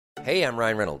Hey, I'm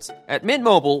Ryan Reynolds. At Mint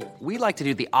Mobile, we like to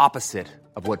do the opposite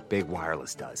of what Big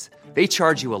Wireless does. They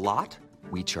charge you a lot,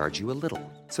 we charge you a little.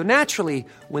 So naturally,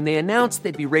 when they announced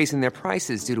they'd be raising their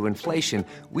prices due to inflation,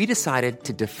 we decided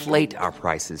to deflate our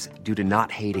prices due to not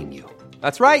hating you.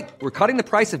 That's right. We're cutting the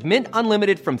price of Mint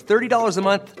Unlimited from $30 a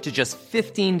month to just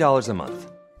 $15 a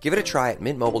month. Give it a try at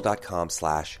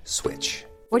mintmobile.com/switch.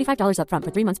 $45 up front for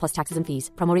 3 months plus taxes and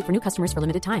fees. Promo rate for new customers for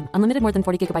limited time. Unlimited more than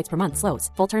 40 gigabytes per month. Slows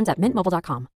full terms at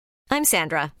mintmobile.com. I'm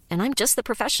Sandra, and I'm just the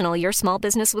professional your small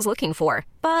business was looking for.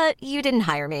 But you didn't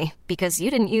hire me because you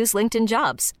didn't use LinkedIn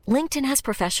Jobs. LinkedIn has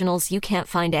professionals you can't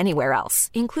find anywhere else,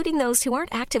 including those who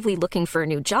aren't actively looking for a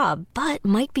new job, but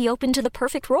might be open to the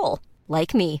perfect role,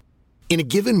 like me. In a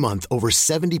given month, over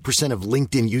 70% of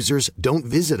LinkedIn users don't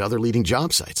visit other leading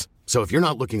job sites. So if you're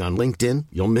not looking on LinkedIn,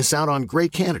 you'll miss out on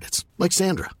great candidates like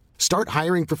Sandra. Start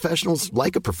hiring professionals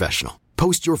like a professional.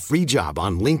 Post your free job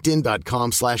on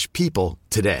linkedin.com/people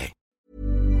today.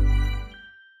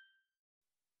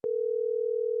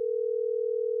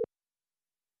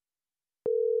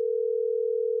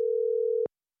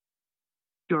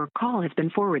 Your call has been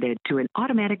forwarded to an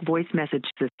automatic voice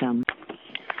message system.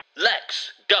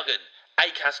 Lex, Duggan,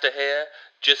 Acaster here.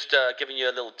 Just giving you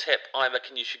a little tip. I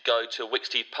reckon you should go to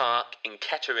Wicksteed Park in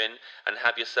Kettering and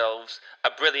have yourselves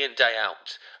a brilliant day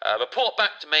out. Report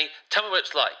back to me. Tell me what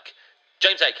it's like.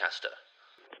 James Acaster.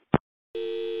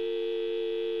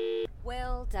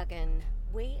 Well, Duggan,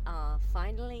 we are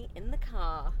finally in the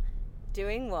car.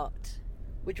 Doing what?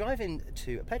 We're driving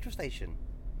to a petrol station.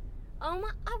 Oh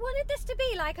my, I wanted this to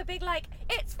be like a big,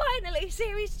 it's finally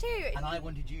Series 2. And I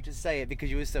wanted you to say it because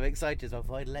you were so excited, so I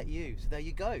thought I'd let you. So there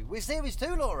you go. We're Series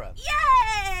 2, Laura.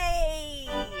 Yay!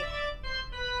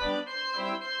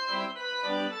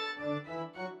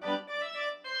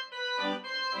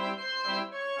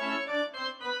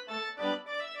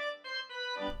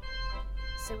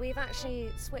 So we've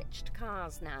actually switched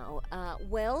cars now.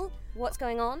 Will, what's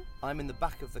going on? I'm in the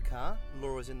back of the car,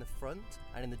 Laura's in the front,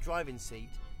 and in the driving seat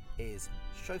is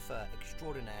chauffeur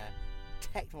extraordinaire,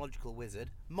 technological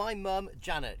wizard, my mum,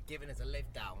 Janet, giving us a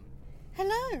lift down.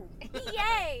 Hello.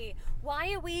 Yay!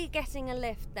 Why are we getting a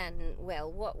lift then,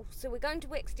 Will? So we're going to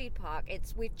Wicksteed Park.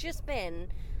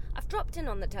 I've dropped in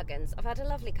on the Duggans. I've had a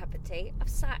lovely cup of tea. I've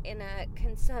sat in a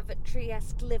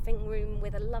conservatory-esque living room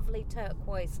with a lovely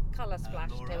turquoise colour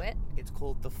splash Laura, to it. It's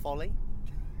called The Folly.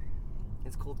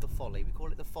 It's called The Folly. We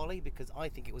call it The Folly because I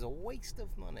think it was a waste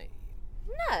of money.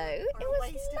 No, it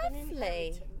was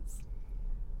lovely.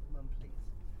 Mum, please.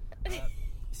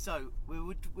 So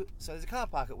there's a car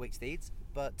park at Wicksteeds,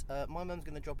 but my mum's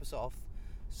going to drop us off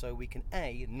so we can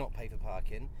A, not pay for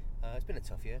parking. It's been a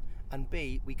tough year, and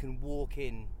B, we can walk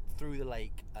in through the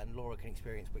lake and Laura can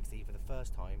experience Wicksteed for the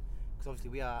first time, because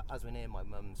obviously as we're near my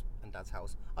mum's and dad's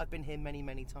house, I've been here many,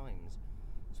 many times.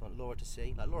 So I want Laura to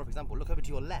see. Like, Laura, for example, look over to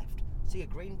your left. See a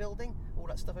green building? All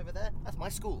that stuff over there? That's my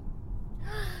school.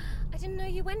 I didn't know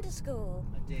you went to school.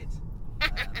 I did.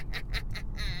 That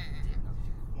was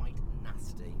quite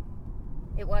nasty.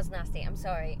 It was nasty, I'm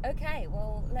sorry. Okay,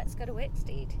 well, let's go to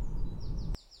Wicksteed.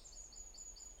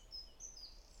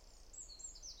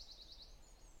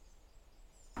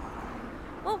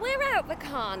 Well, we're out the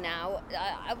car now.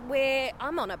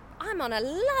 I'm on a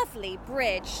lovely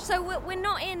bridge. So we're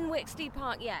not in Wicksteed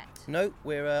Park yet. No,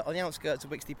 we're on the outskirts of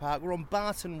Wicksteed Park. We're on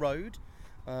Barton Road.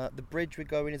 The bridge we're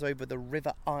going is over the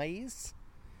River Eyes,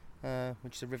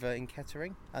 which is a river in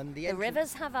Kettering. And the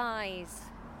rivers have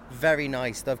eyes. Very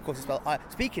nice. Though, of course,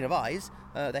 speaking of eyes,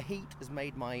 the heat has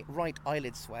made my right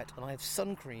eyelid sweat, and I have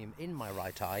sun cream in my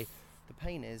right eye. The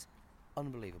pain is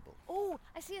unbelievable. Oh,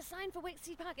 I see a sign for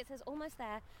Wicksteed Park. It says almost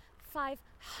there,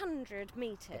 500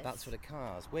 metres. But that's for the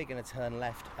cars. We're going to turn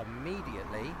left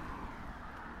immediately.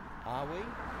 Are we?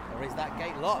 Or is that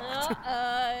gate locked?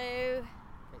 Uh-oh.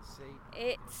 Let's see.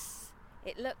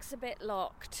 It looks a bit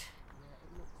locked.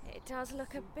 Yeah, it does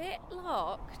look a bit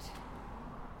locked.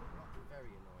 Very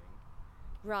annoying.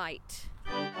 Right.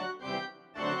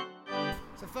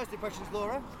 So first impressions,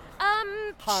 Laura?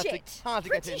 Hard to get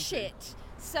Pretty into. shit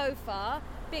so far,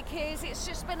 because it's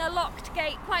just been a locked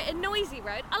gate, quite a noisy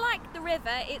road. I like the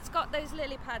river. It's got those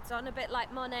lily pads on, a bit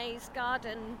like Monet's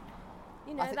garden.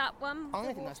 You know, that one?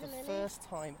 I think that's the first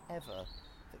time ever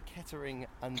that Kettering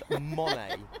and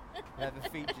Monet have ever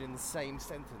featured in the same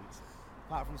sentence.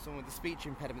 Apart from someone with a speech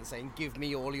impediment saying, "Give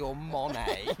me all your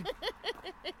Monet."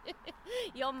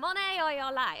 Your Monet or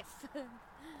your life?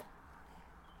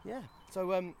 Yeah. So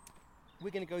we're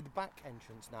going to go the back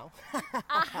entrance now.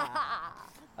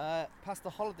 Past the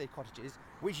holiday cottages,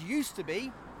 which used to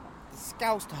be the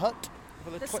Scoused Hut,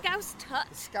 for The Scouse Hut.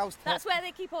 The Scouse Hut. That's where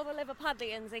they keep all the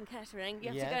Liverpudlians in Kettering. You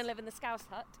have to go Yes. and live in the Scouse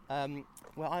Hut.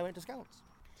 Well, I went to Scouts.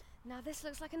 Now this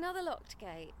looks like another locked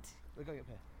gate. We're going up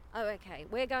here. Oh, okay.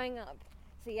 We're going up.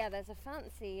 So yeah, there's a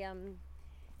fancy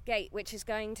gate which is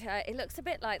going to... It looks a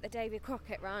bit like the Davy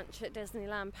Crockett Ranch at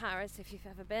Disneyland Paris, if you've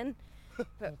ever been.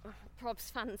 But Prob's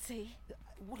fancy.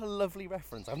 What a lovely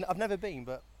reference. I've never been,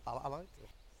 but I liked it.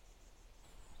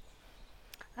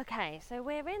 Okay, so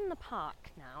we're in the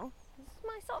park now. This is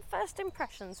my sort of first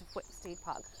impressions of Wicksteed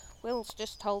Park. Will's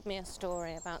just told me a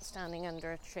story about standing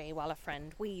under a tree while a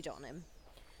friend weed on him.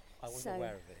 I wasn't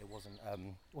aware of it. It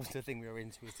wasn't a thing we were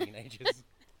into as teenagers.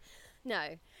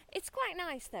 No, it's quite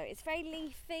nice though. It's very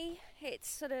leafy.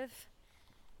 It's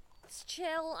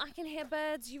chill. I can hear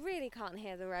birds. You really can't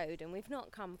hear the road, and we've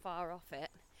not come far off it.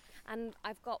 And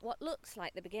I've got what looks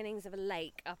like the beginnings of a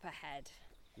lake up ahead.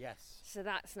 Yes. So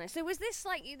that's nice. So was this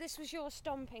this was your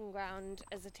stomping ground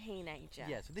as a teenager?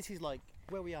 Yeah, so this is like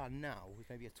where we are now, with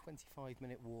maybe a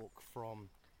 25-minute walk from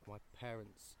where my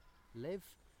parents live.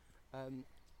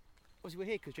 Obviously we're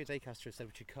here because James Acaster said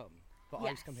we should come, but I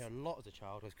used to come here a lot as a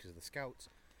child because of the Scouts.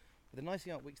 But the nice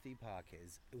thing about Wicksteed Park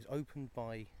is it was opened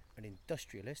by an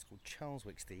industrialist called Charles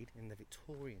Wicksteed in the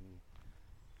Victorian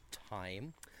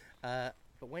time.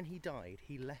 But when he died,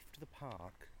 he left the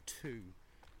park to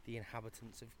the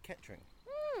inhabitants of Kettering.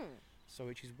 So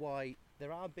which is why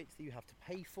there are bits that you have to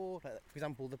pay for. Like, for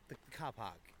example, the car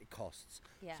park, it costs.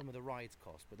 Yeah. Some of the rides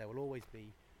cost, but there will always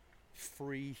be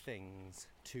free things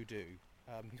to do.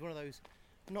 He's one of those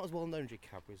not as well known as your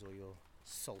Cadbury's or your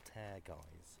Saltaire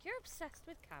guys. You're obsessed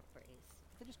with Cadbury's.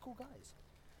 They're just cool guys.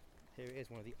 Here it is,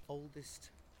 one of the oldest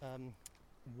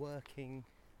working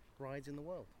rides in the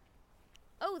world.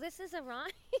 Oh, this is a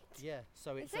ride? Yeah,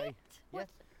 so it's Is it? yeah.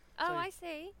 Oh, So I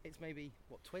see. It's maybe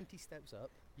 20 steps up.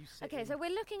 You sit Okay, in- so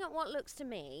we're looking at what looks to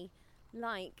me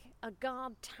like a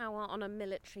guard tower on a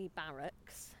military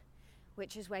barracks,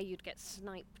 which is where you'd get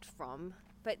sniped from.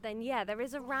 But then, yeah, there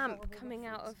is a ramp coming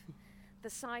out of the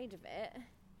side of it.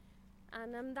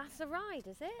 And that's a ride,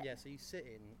 is it? Yeah, so you sit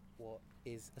in what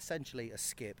is essentially a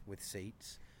skip with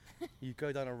seats. You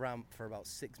go down a ramp for about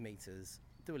 6 metres,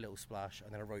 do a little splash,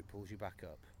 and then a rope pulls you back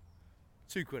up.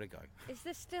 £2 a go. Is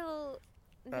this still...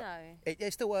 No.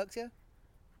 It still works, yeah?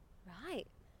 Right.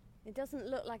 It doesn't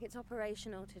look like it's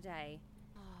operational today.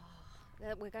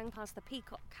 Oh, we're going past the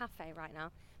Peacock Cafe right now.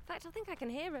 In fact, I think I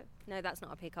can hear it. No, that's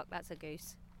not a peacock, that's a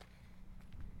goose.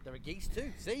 There are geese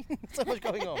too, see? So much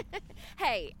going on.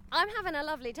 Hey, I'm having a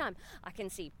lovely time. I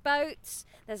can see boats,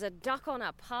 there's a duck on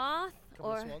a path.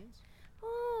 Couple of swans.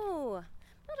 Oh,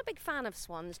 not a big fan of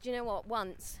swans. Do you know what?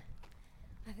 Once,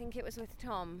 I think it was with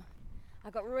Tom,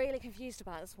 I got really confused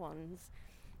about the swans.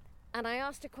 And I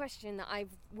asked a question that I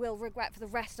will regret for the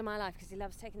rest of my life because he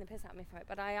loves taking the piss out of me for it.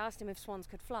 But I asked him if swans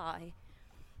could fly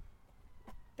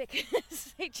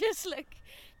because they just look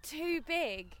too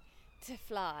big to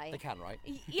fly. They can, right?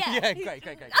 Yeah. Yeah, great.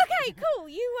 Okay, cool.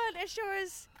 You weren't as sure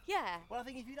as... Yeah. Well, I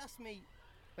think if you'd asked me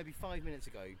maybe 5 minutes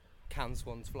ago, can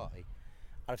swans fly?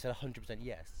 I'd have said 100%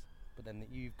 yes. But then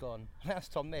you've gone, I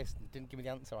asked Tom this and didn't give me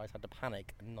the answer. I had to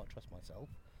panic and not trust myself.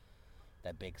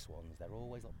 They're big swans. They're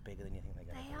always a lot bigger than you think they're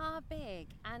going to be. They are big,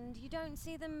 and you don't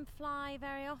see them fly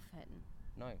very often.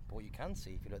 No, but what you can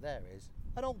see if you look there is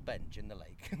an old bench in the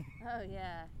lake. Oh,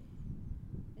 yeah.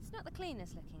 It's not the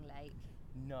cleanest looking lake.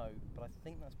 No, but I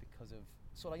think that's because of...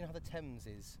 Sort of like, you know how the Thames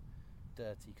is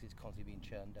dirty because it's constantly being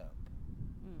churned up?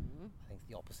 Mm. I think it's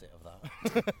the opposite of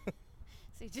that.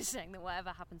 So you're just saying that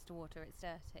whatever happens to water, it's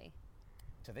dirty.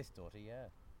 To this daughter, yeah.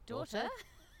 Daughter?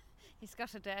 He's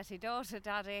got a dirty daughter,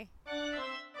 Daddy.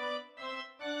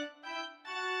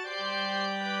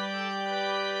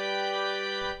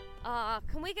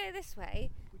 Can we go this way?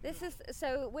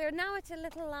 So we're now at a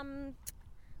little,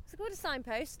 what's it called, a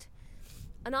signpost.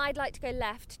 And I'd like to go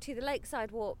left to the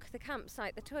lakeside walk, the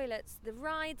campsite, the toilets, the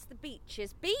rides, the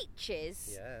beaches.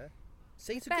 Beaches? Yeah.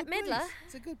 See, it's a Bette good Midler. place.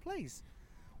 It's a good place.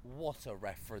 What a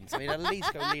reference. I mean, at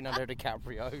least go Leonardo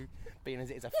DiCaprio, being as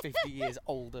it is a 50 years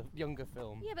older, younger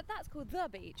film. Yeah, but that's called The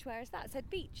Beach, whereas that said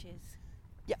beaches.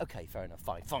 Yeah, okay, fair enough.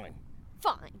 Fine.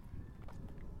 Fine.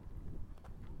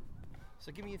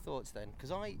 So give me your thoughts then,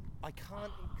 because I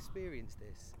can't experience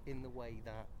this in the way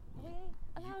that... Are we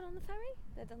allowed on the ferry?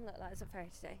 That doesn't look like there's a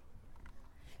ferry today.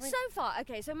 So far,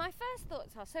 okay, so my first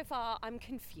thoughts are, so far I'm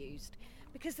confused,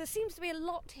 because there seems to be a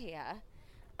lot here,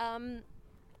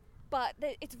 but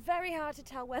it's very hard to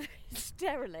tell whether it's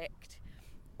derelict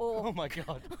or Oh my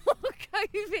God.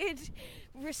 COVID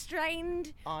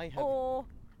restrained I have or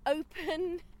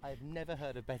open. I've never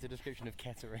heard a better description of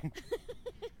Kettering.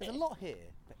 There's a lot here,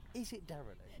 but is it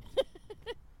derelict?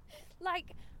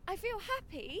 Like, I feel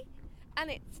happy and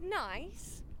it's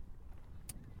nice.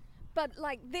 But,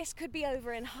 like, this could be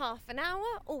over in half an hour,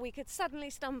 or we could suddenly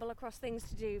stumble across things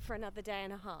to do for another day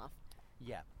and a half.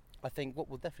 Yeah. I think what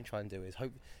we'll definitely try and do is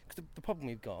hope... Because the problem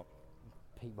we've got,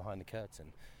 peek behind the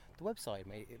curtain, the website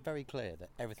made it very clear that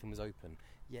everything was open,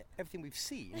 yet everything we've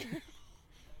seen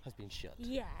has been shut.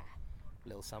 Yeah.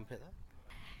 Little sandpit there.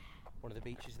 One of the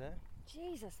beaches there.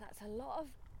 Jesus, that's a lot of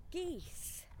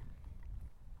geese.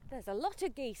 There's a lot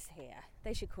of geese here.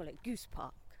 They should call it Goose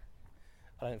Park.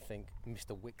 I don't think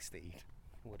Mr. Wicksteed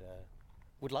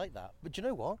would like that. But do you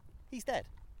know what? He's dead.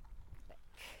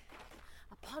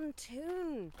 A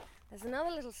pontoon. There's another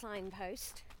little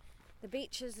signpost. The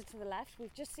beaches are to the left.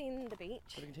 We've just seen the beach.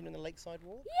 Should we continue on the lakeside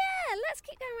walk? Yeah, let's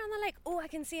keep going around the lake. Oh, I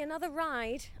can see another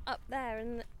ride up there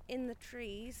in the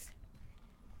trees.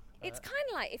 It's kind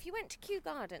of like if you went to Kew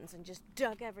Gardens and just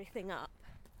dug everything up.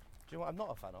 Do you know what I'm not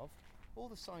a fan of? All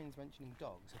the signs mentioning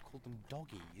dogs have called them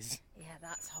doggies. Yeah,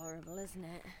 that's horrible, isn't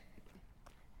it?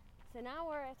 So now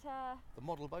we're at the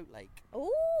model boat lake.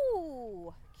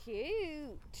 Ooh,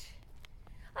 cute.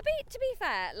 I mean, to be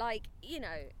fair, like, you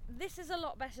know, this is a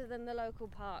lot better than the local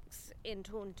parks in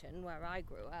Taunton, where I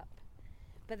grew up.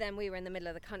 But then we were in the middle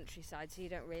of the countryside, so you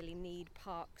don't really need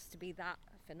parks to be that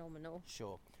phenomenal.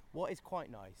 Sure. What is quite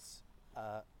nice,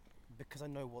 because I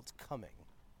know what's coming,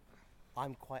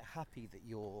 I'm quite happy that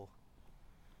your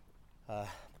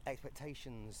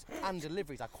expectations and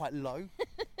deliveries are quite low.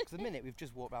 Because at the minute we've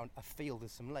just walked around a field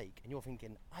of some lake, and you're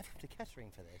thinking, I've come to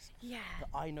Kettering for this. Yeah.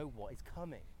 But I know what is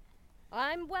coming.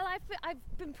 I've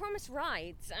been promised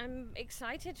rides. I'm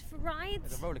excited for rides.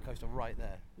 There's a roller coaster right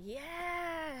there.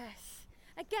 Yes.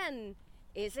 Again,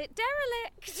 is it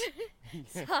derelict?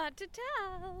 It's hard to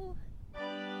tell.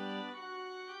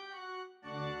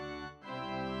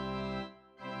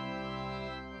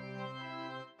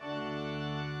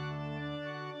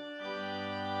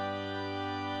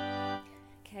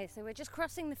 Okay, so we're just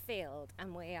crossing the field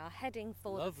and we are heading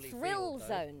for Lovely the thrill field,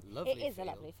 zone. Lovely It is field.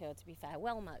 a lovely field, to be fair,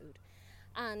 well mowed.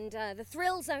 And the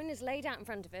thrill zone is laid out in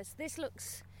front of us. This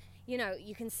looks, you know,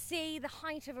 you can see the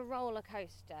height of a roller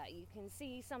coaster. You can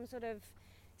see some sort of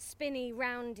spinny,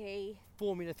 roundy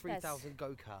Formula 3000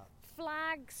 go-kart.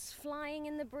 flags flying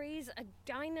in the breeze, a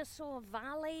dinosaur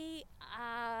valley.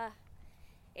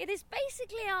 It is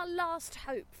basically our last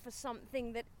hope for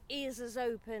something that is as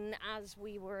open as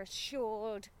we were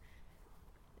assured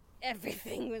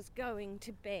everything was going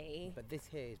to be. But this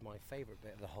here is my favourite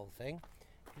bit of the whole thing.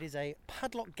 It is a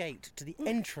padlock gate to the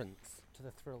entrance to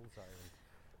the thrill zone.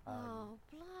 Oh,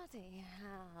 bloody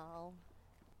hell.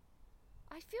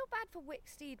 I feel bad for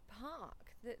Wicksteed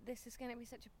Park that this is going to be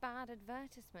such a bad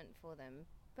advertisement for them,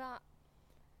 but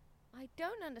I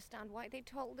don't understand why they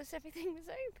told us everything was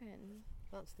open.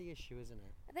 That's the issue, isn't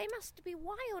it? They must be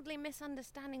wildly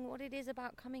misunderstanding what it is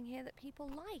about coming here that people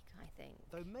like, I think.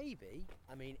 Though maybe,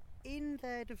 I mean, in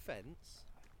their defence,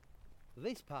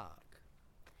 this park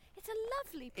It's a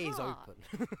lovely park. is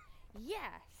open.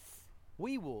 Yes.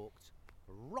 We walked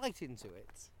right into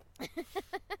it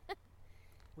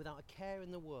without a care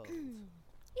in the world.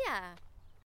 Yeah.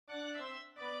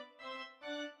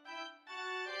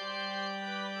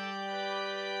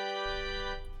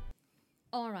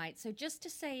 All right, so just to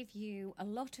save you a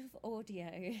lot of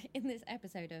audio in this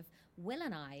episode of Will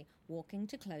and I walking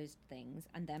to closed things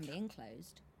and then being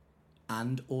closed.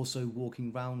 And also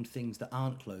walking round things that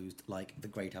aren't closed, like the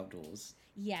great outdoors.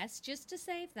 Yes, just to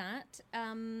save that,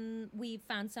 we've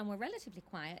found somewhere relatively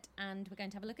quiet and we're going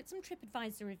to have a look at some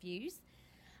TripAdvisor reviews.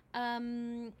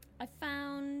 I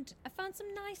found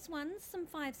some nice ones, some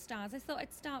 5 stars. I thought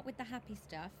I'd start with the happy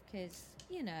stuff because,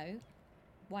 you know,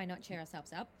 why not cheer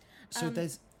ourselves up? So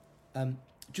there's,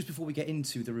 just before we get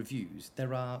into the reviews,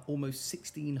 there are almost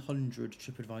 1,600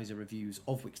 TripAdvisor reviews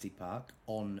of Wicksteed Park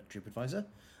on TripAdvisor,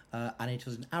 and it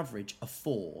has an average of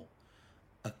 4.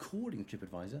 According to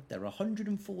TripAdvisor, there are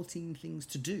 114 things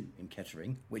to do in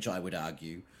Kettering, which I would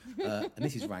argue, and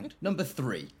this is ranked number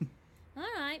 3. All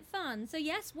right, fun. So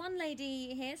yes, one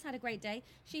lady here's had a great day.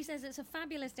 She says it's a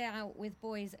fabulous day out with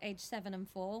boys aged 7 and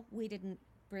 4. We didn't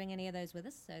bring any of those with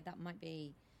us, so that might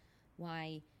be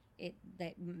why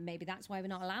maybe that's why we're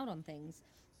not allowed on things.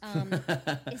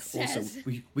 It says,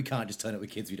 Also, we can't just turn up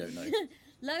with kids we don't know.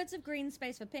 Loads of green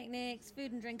space for picnics,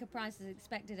 food and drink at prices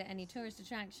expected at any tourist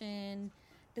attraction.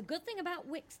 The good thing about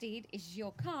Wicksteed is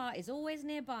your car is always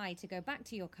nearby to go back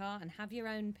to your car and have your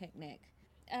own picnic.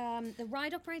 The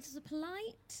ride operators are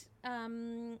polite,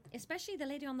 especially the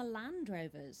lady on the Land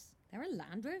Rovers. There are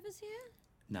Land Rovers here?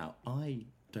 Now, I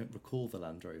don't recall the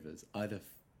Land Rovers, either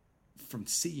from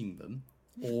seeing them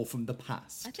or from the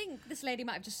past. I think this lady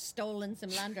might have just stolen some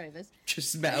Land Rovers.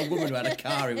 Just met a woman who had a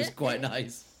car, it was quite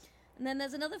nice. And then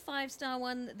there's another 5-star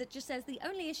one that just says, the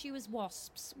only issue is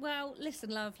wasps. Well,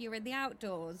 listen, love, you're in the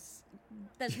outdoors.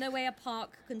 There's no way a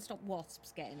park can stop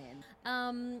wasps getting in.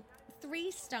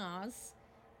 3 stars.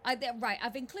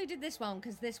 I've included this one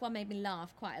because this one made me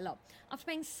laugh quite a lot. After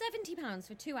paying £70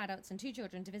 for 2 adults and 2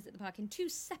 children to visit the park in 2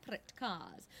 separate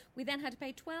cars, we then had to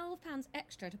pay £12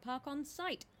 extra to park on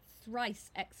site. Thrice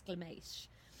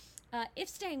exclamation. If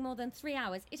staying more than 3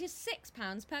 hours, it is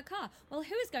 £6 per car. Well,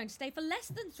 who is going to stay for less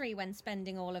than 3 when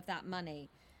spending all of that money?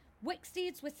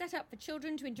 Wicksteeds were set up for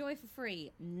children to enjoy for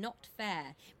free. Not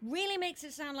fair. Really makes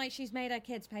it sound like she's made her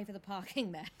kids pay for the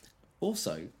parking there.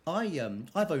 Also,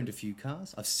 I've owned a few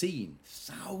cars. I've seen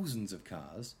thousands of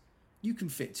cars. You can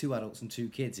fit 2 adults and 2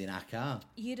 kids in a car.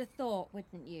 You'd have thought,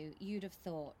 wouldn't you? You'd have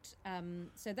thought.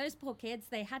 So those poor kids,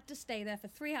 they had to stay there for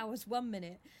 3 hours, 1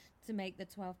 minute to make the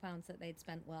 £12 that they'd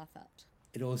spent worth it.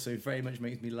 It also very much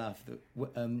makes me laugh that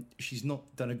she's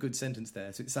not done a good sentence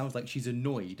there. So it sounds like she's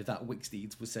annoyed that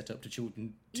Wicksteeds was set up to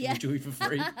children to enjoy for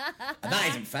free. And that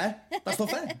isn't fair. That's not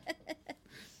fair.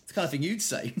 It's the kind of thing you'd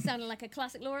say. Sounded like a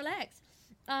classic Laurel X.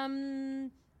 A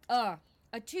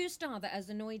 2-star that has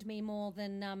annoyed me more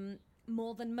than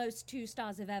most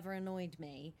 2-stars have ever annoyed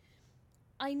me.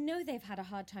 I know they've had a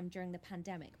hard time during the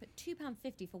pandemic, but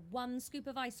 £2.50 for 1 scoop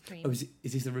of ice cream. Oh, is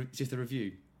this the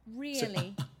review?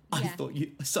 Really?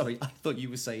 So, I thought you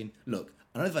were saying, look,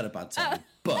 I know they've had a bad time,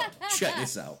 but check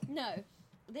this out. No.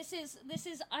 This is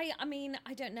I mean,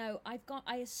 I don't know.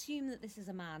 I assume that this is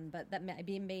a man, but that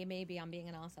maybe I'm being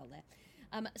an arsehole there.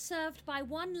 Served by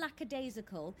 1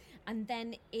 lackadaisical and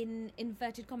then in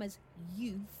inverted commas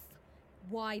youth,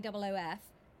 YOOF.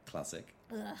 Classic.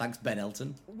 Thanks, Ben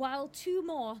Elton. While 2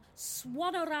 more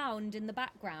swan around in the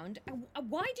background.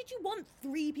 Why did you want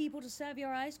 3 people to serve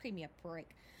your ice cream, you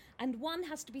prick? And 1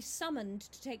 has to be summoned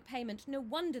to take payment. No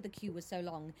wonder the queue was so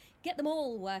long. Get them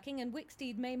all working and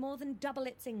Wicksteed may more than double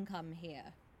its income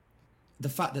here. The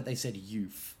fact that they said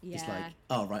youth is like,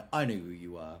 oh, right, I know who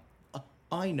you are.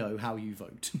 I know how you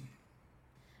vote.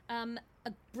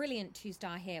 A brilliant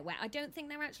 2-star here, where I don't think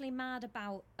they're actually mad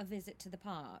about a visit to the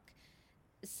park.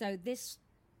 So this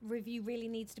review really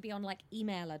needs to be on, like,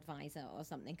 Email Advisor or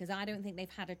something, because I don't think they've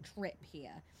had a trip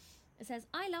here. It says,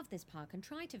 I love this park and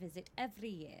try to visit every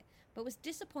year, but was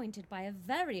disappointed by a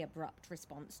very abrupt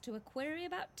response to a query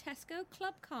about Tesco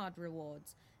Club Card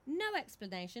rewards. No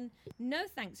explanation, no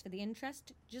thanks for the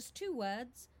interest, just 2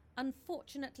 words,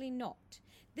 unfortunately not.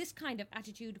 This kind of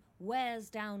attitude wears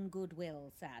down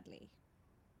goodwill, sadly.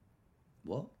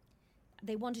 What?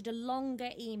 They wanted a longer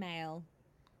email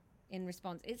in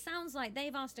response. It sounds like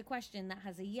they've asked a question that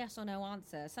has a yes or no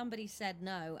answer. Somebody said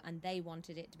no, and they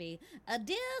wanted it to be,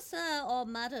 dear sir or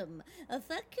madam,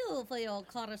 thank you for your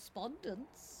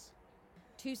correspondence.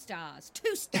 2 stars.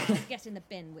 2 stars. Get in the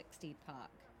bin, Wicksteed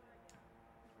Park.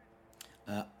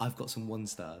 I've got some 1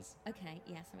 stars. Okay,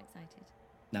 yes, I'm excited.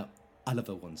 Now, I love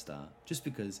a 1 star, just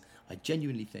because I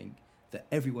genuinely think that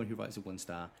everyone who writes a 1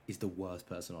 star is the worst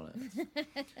person on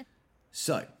earth.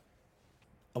 So,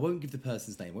 I won't give the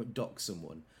person's name, I won't dox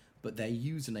someone, but their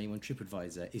username on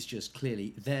TripAdvisor is just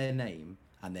clearly their name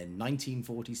and then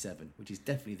 1947, which is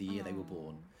definitely the year they were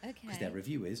born. Okay. Because their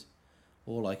review is,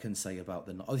 all I can say about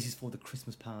the night... Oh, this is for the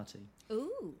Christmas party.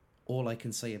 Ooh. All I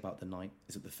can say about the night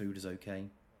is that the food is okay.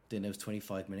 Dinner was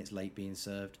 25 minutes late being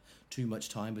served. Too much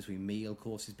time between meal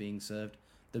courses being served.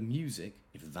 The music,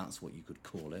 if that's what you could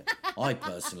call it, I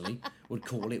personally would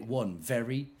call it one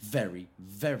very, very,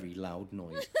 very loud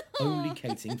noise. Only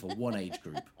catering for 1 age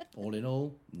group. All in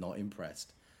all, not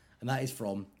impressed. And that is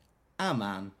from A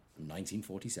Man from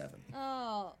 1947.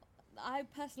 Oh, I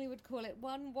personally would call it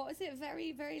one, what is it,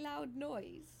 very, very loud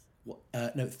noise? What?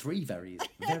 No, 3 verys.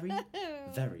 Very,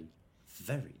 very,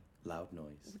 very loud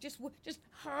noise. Just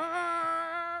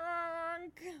honk.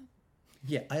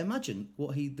 Yeah, I imagine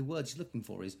the words he's looking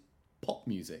for is pop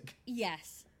music.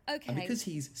 Yes. Okay. And because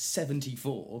he's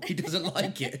 74, he doesn't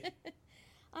like it.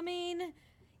 I mean,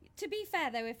 to be fair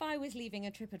though, if I was leaving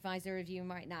a TripAdvisor review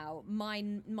right now,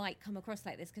 mine might come across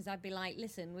like this, because I'd be like,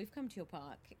 listen, we've come to your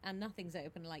park and nothing's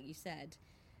open, like you said.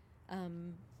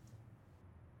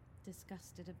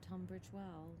 Disgusted of Tunbridge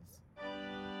Wells.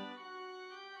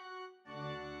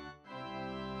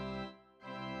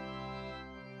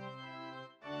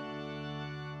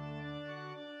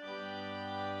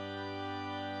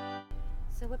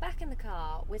 So we're back in the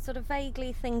car. We're sort of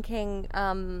vaguely thinking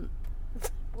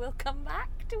we'll come back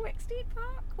to Wicksteed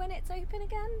Park when it's open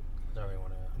again. I don't really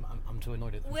want to. I'm too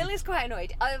annoyed at them. Will is quite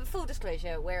annoyed. Full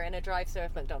disclosure, we're in a drive-thru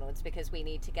of McDonald's because we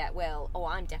need to get Will. Oh,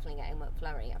 I'm definitely getting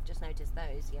McFlurry. I've just noticed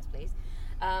those. Yes, please.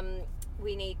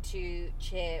 We need to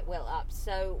cheer Will up.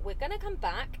 So we're going to come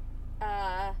back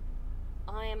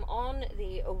I am on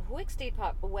the Wicksteed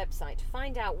Park website to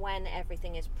find out when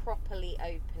everything is properly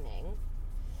opening.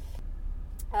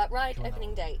 Ride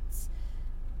opening dates.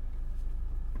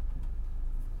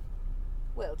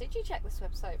 Will, did you check this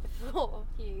website before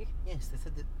you? Yes, they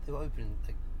said that they were opening.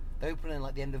 They open in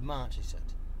like the end of March. They said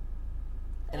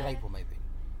end of April maybe,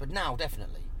 but now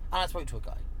definitely. And I spoke to a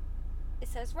guy. It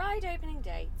says ride opening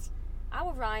dates.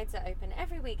 Our rides are open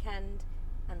every weekend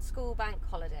and school bank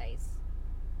holidays.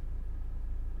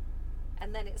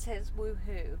 And then it says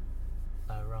woohoo.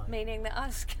 Oh right. Meaning that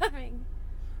us coming.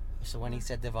 So when he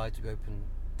said the rides would be open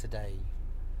today,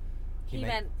 he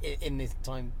meant in this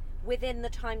time. Within the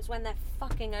times when they're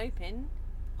fucking open.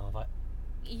 Oh, have I?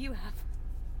 You have.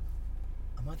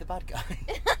 Am I the bad guy?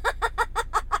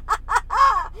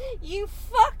 You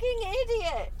fucking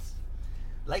idiot!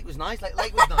 Lake was nice. Lake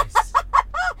was nice.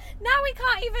 Now we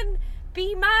can't even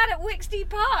be mad at Wicksteed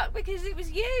Park because it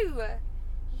was you.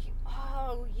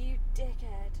 Oh, you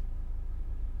dickhead.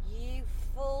 You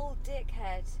full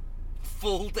dickhead.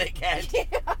 Full dickhead.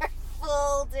 You are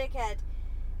full dickhead.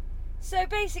 So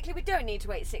basically we don't need to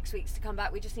wait 6 weeks to come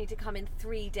back. We just need to come in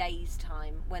 3 days'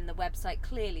 time when the website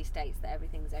clearly states that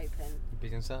everything's open. You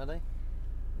busy on Saturday?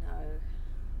 No.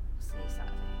 See you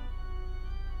Saturday.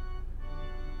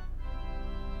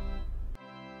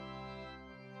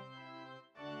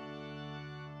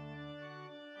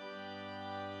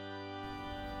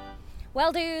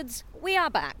 Well, dudes, we are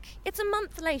back. It's a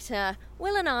month later.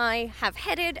 Will and I have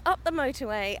headed up the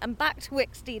motorway and back to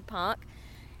Wicksteed Park.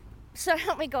 So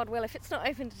help me God, Will, if it's not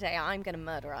open today, I'm going to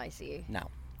murderize you. Now,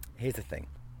 here's the thing.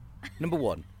 Number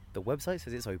one, the website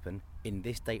says it's open in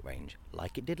this date range,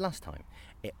 like it did last time.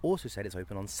 It also said it's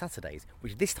open on Saturdays,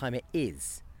 which this time it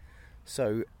is.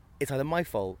 So it's either my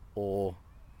fault or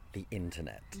the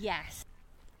internet. Yes.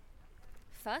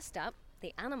 First up,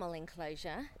 the animal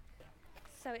enclosure.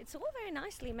 So it's all very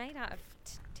nicely made out of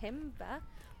timber.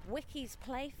 Wicky's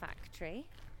Play Factory.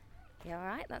 You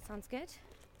alright? That sounds good.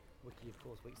 Wicky, of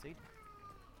course, Wicksteed.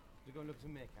 We're going to look at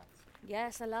some meerkats.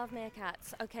 Yes, I love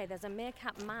meerkats. Okay, there's a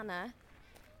meerkat manor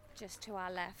just to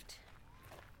our left.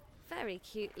 Very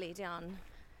cutely done.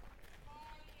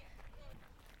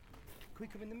 Can we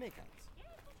come in the meerkats? Yeah,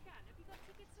 of course you can. Have you got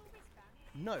tickets or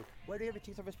wristbands? No. Where do you have your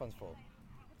tickets or wristbands for?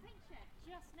 The pink shed,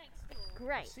 just next door.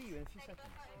 Great. I'll see you in a few seconds.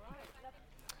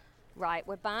 Right,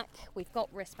 we're back. We've got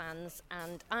wristbands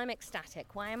and I'm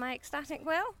ecstatic. Why am I ecstatic,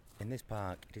 Will? In this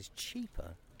park, it is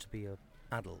cheaper to be an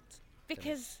adult.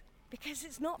 Because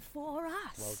it's not for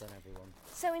us. Well done, everyone.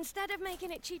 So instead of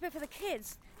making it cheaper for the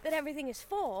kids that everything is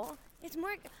for, it's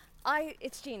more...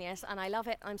 It's genius and I love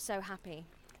it. I'm so happy.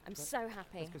 I'm so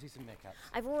happy. Let's go see some meerkats.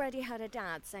 I've already heard a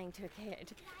dad saying to a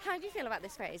kid, how do you feel about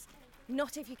this phrase?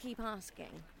 Not if you keep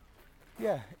asking.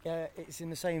 Yeah, it's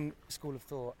in the same school of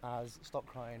thought as stop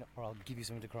crying or I'll give you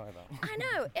something to cry about. I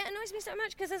know, it annoys me so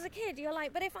much because as a kid you're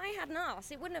like, but if I hadn't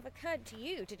asked, it wouldn't have occurred to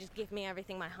you to just give me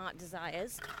everything my heart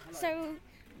desires. So,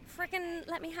 frickin'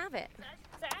 let me have it.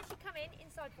 So as you come in,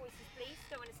 inside voices please,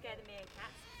 don't want to scare the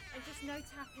meerkats, and just no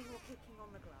tapping or kicking on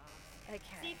the glass.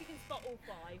 Okay. See if you can spot all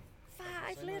 5.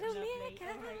 5 little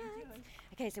meerkats.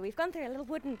 Okay, so we've gone through a little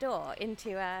wooden door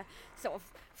into a sort of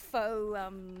faux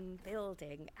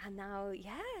building, and now,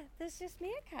 there's just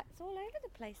meerkats all over the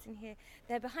place in here.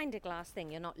 They're behind a glass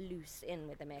thing. You're not loose in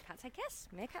with the meerkats. I guess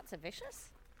meerkats are vicious.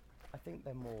 I think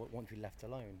they're more want to be left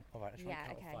alone. All right, let's try and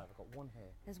count okay. 5. I've got 1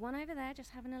 here. There's 1 over there,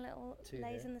 just having a little 2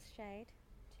 laze here. in the shade.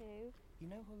 2. You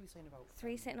know who we were saying about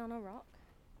 3 sitting on a rock.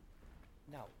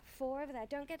 Now 4 over there.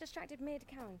 Don't get distracted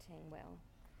mid-counting, Will.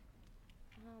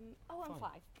 And 5.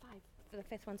 5. The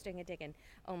 5th one's doing a dig-in.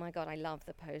 Oh my God, I love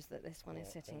the pose that this one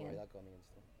is sitting in. That got me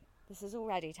instant. This is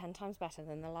already 10 times better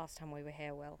than the last time we were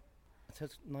here, Will. So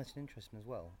it's nice and interesting as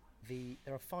well.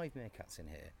 There are 5 meerkats in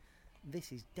here.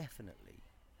 This is definitely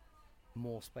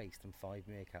more space than 5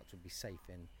 meerkats would be safe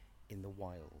in the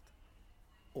wild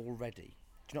already.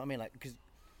 Do you know what I mean? Like, because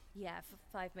Yeah,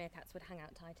 5 meerkats would hang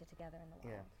out tighter together in the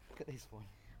wild. look at this one.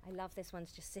 I love this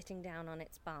one's just sitting down on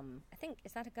its bum. I think,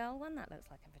 is that a girl one? That looks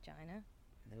like a vagina.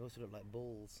 They also look like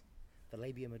balls. The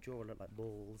labia majora look like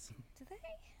balls. Do they?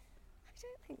 I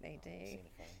don't think they I've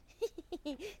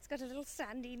do. It's got a little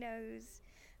sandy nose.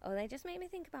 Oh, they just make me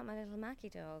think about my little Mackie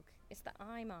dog. It's the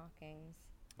eye markings.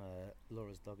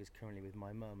 Laura's dog is currently with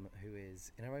my mum, who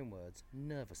is, in her own words,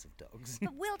 nervous of dogs.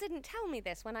 But Will didn't tell me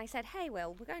this when I said, hey,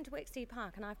 Will, we're going to Wicksteed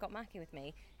Park and I've got Mackie with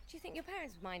me. Do you think your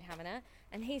parents would mind having her?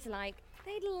 And he's like,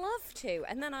 they'd love to.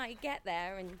 And then I get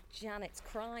there and Janet's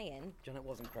crying. Janet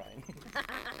wasn't crying.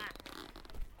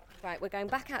 Right, we're going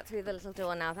back out through the little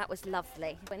door now. That was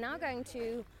lovely. We're now going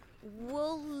to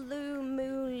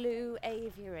Woolloomulu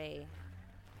Aviary.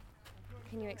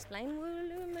 Can you explain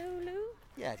Woolloomooloo?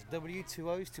 Yeah, it's W, 2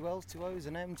 O's, 2 L's, 2 O's,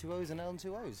 an M, 2 O's, an L, and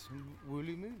 2 O's.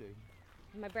 Woolloomooloo.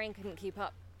 My brain couldn't keep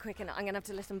up quick enough. I'm going to have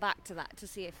to listen back to that to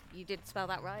see if you did spell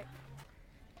that right.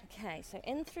 Okay, so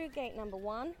in through gate number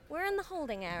 1. We're in the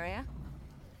holding area.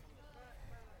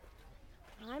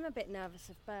 I'm a bit nervous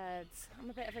of birds. I'm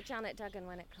a bit of a Janet Duggan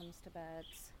when it comes to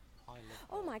birds.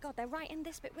 Oh my God, they're right in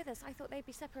this bit with us. I thought they'd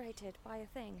be separated by a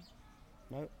thing.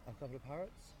 No, a couple of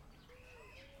parrots.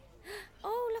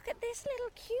 Oh, look at this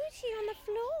little cutie on the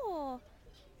floor.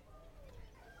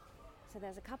 So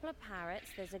there's a couple of parrots.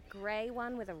 There's a grey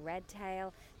one with a red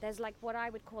tail. There's like what I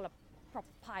would call a proper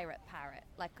pirate parrot,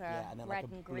 like a red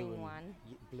and green one.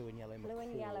 Blue and yellow. Blue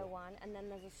and yellow one. And then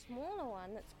there's a smaller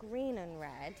one that's green and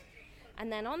red.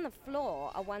 And then on the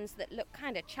floor are ones that look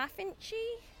kind of chaffinchy,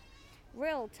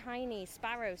 real tiny,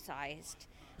 sparrow-sized,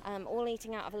 all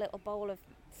eating out of a little bowl of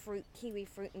fruit, kiwi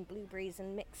fruit and blueberries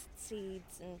and mixed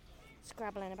seeds and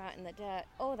scrabbling about in the dirt.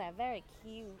 Oh, they're very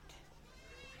cute.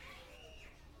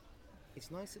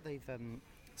 It's nice that they've,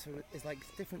 so it's like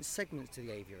different segments to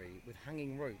the aviary with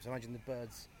hanging ropes. I imagine the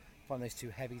birds find those too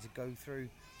heavy to go through,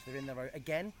 so they're in their own.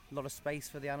 Again, a lot of space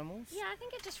for the animals. Yeah, I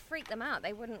think it just freaked them out.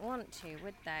 They wouldn't want to,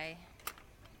 would they?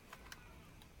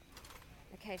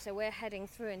 Okay, so we're heading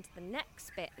through into the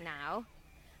next bit now.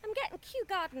 I'm getting Kew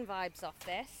Garden vibes off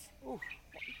this. Ooh.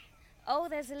 Oh,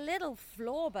 there's a little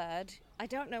floorbird. I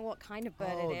don't know what kind of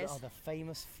bird it is. Oh, the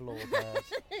famous floorbird.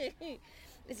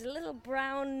 It's a little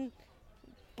brown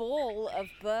ball of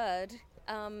bird.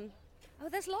 Oh,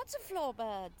 there's lots of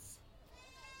floorbirds.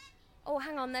 Oh,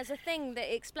 hang on, there's a thing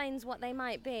that explains what they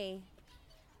might be.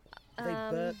 Are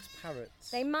they Burke's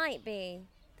parrots? They might be.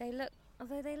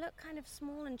 Although they look kind of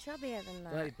small and chubbier than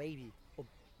that. No, baby wolf.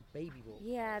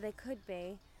 Yeah, they could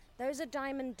be. Those are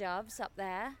diamond doves up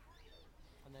there.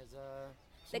 And there's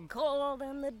They call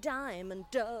them the diamond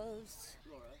doves.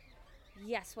 Laura?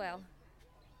 Yes, Will.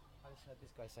 I just heard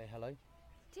this guy say hello.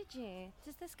 Did you?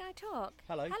 Does this guy talk?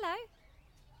 Hello. Hello.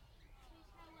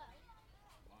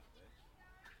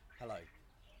 Hello.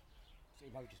 So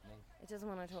it might just me. It doesn't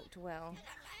want to talk to Will.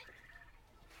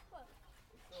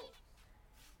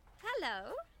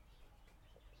 Hello.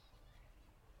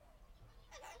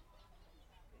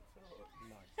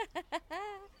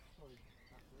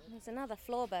 There's another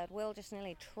floorbird. Will just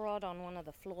nearly trod on one of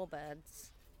the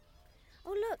floorbirds.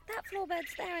 Oh look, that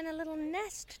floorbird's there in a little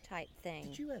nest type thing.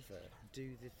 Did you ever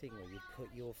do the thing where you put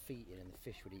your feet in and the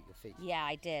fish would eat your feet? Yeah,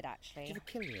 I did actually. Did you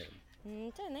ever kill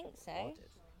them? Don't think so. I did.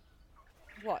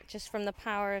 What, just from the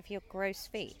power of your gross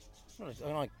feet? No,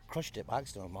 I crushed it by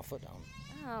accident with my foot down.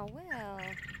 Oh, Will.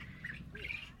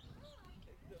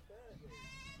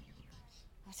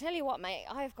 I'll tell you what, mate,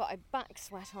 I've got a back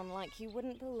sweat on like you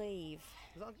wouldn't believe.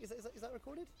 Is that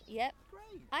recorded? Yep.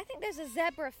 Great. I think there's a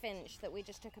zebra finch that we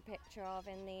just took a picture of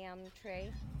in the tree.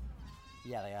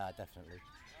 Yeah, they are, definitely.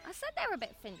 I said they were a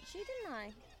bit finchy, didn't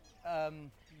I?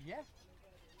 Yeah.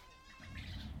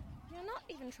 You're not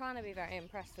even trying to be very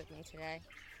impressed with me today.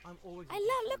 I'm always...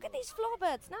 Look at these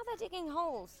floorbirds. Now they're digging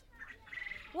holes.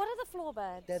 What are the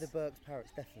floorbirds? They're the Burke's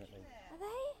parrots, definitely. Are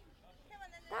they?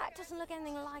 That doesn't look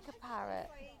anything like a parrot.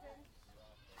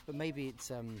 But maybe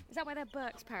it's... Is that why they're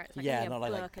Burke's parrots? Like yeah, not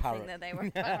like parrot. Thing that they were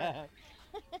a parrot.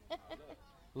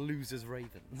 Losers'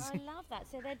 ravens. I love that.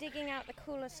 So they're digging out the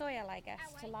cooler soil, I guess,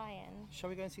 to lie in. Shall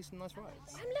we go and see some nice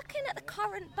rides? I'm looking at the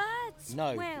current birds.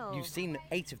 No, Will. You've seen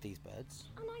 8 of these birds.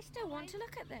 And I still want to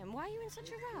look at them. Why are you in such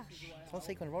a rush? I want to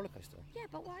take you on a roller coaster. Yeah,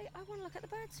 but why? I want to look at the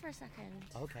birds for a second.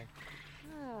 Okay.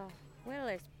 Oh, Will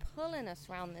is pulling us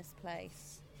round this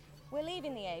place. We're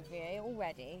leaving the aviary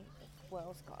already.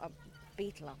 Will's got a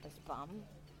beetle up his bum.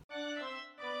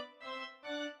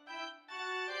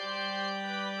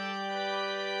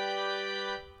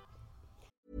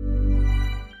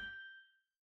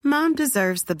 Mom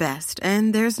deserves the best,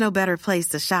 and there's no better place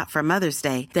to shop for Mother's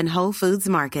Day than Whole Foods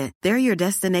Market. They're your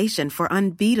destination for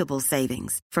unbeatable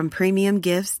savings, from premium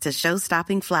gifts to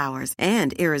show-stopping flowers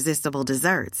and irresistible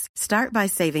desserts. Start by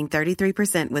saving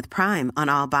 33% with Prime on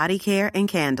all body care and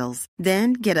candles.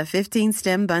 Then get a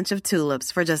 15-stem bunch of tulips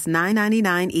for just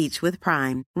 $9.99 each with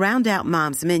Prime. Round out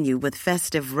Mom's menu with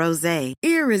festive rosé,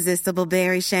 irresistible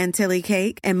berry chantilly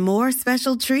cake, and more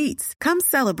special treats. Come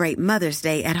celebrate Mother's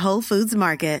Day at Whole Foods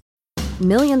Market.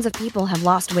 Millions of people have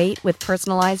lost weight with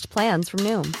personalized plans from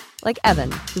Noom. Like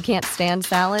Evan, who can't stand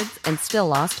salads and still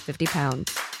lost 50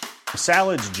 pounds.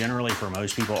 Salads generally for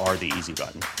most people are the easy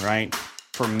button, right?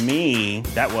 For me,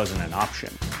 that wasn't an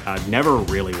option. I never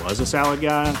really was a salad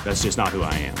guy. That's just not who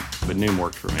I am. But Noom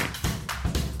worked for me.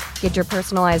 Get your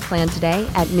personalized plan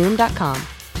today at Noom.com.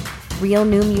 Real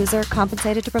Noom user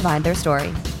compensated to provide their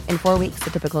story. In 4 weeks, the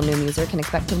typical Noom user can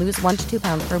expect to lose 1 to 2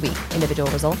 pounds per week.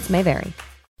 Individual results may vary.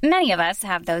 Many of us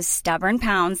have those stubborn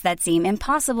pounds that seem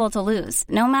impossible to lose,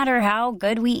 no matter how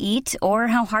good we eat or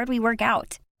how hard we work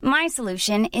out. My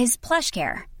solution is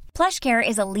PlushCare. PlushCare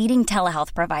is a leading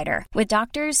telehealth provider with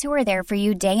doctors who are there for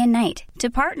you day and night to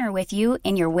partner with you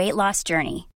in your weight loss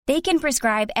journey. They can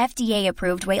prescribe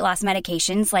FDA-approved weight loss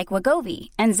medications like Wegovy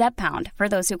and Zepbound for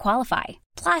those who qualify.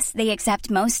 Plus, they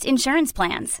accept most insurance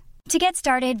plans. To get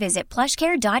started, visit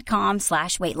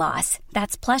plushcare.com/weightloss.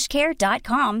 That's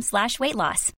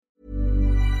plushcare.com/weightloss.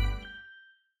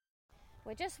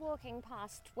 We're just walking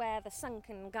past where the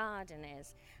sunken garden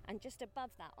is, and just above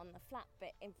that on the flat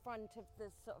bit in front of the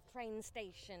sort of train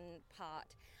station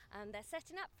part, they're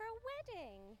setting up for a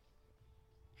wedding.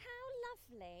 How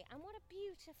lovely, and what a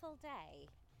beautiful day.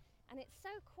 And it's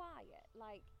so quiet,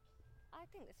 like, I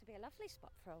think this would be a lovely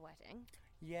spot for a wedding.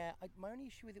 Yeah, my only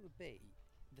issue with it would be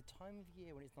the time of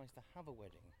year when it's nice to have a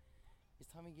wedding is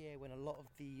time of year when a lot of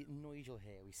the noise you'll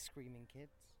hear is screaming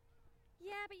kids.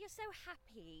 Yeah, but you're so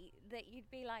happy that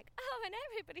you'd be like, oh, and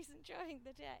everybody's enjoying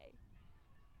the day.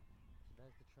 So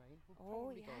there's the train. We'll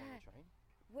probably go on the train.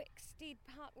 Wicksteed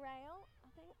Park Rail,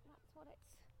 I think that's what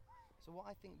it's... So what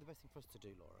I think the best thing for us to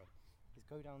do, Laura, is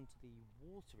go down to the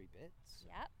watery bits.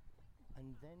 Yep.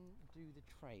 And then do the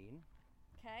train.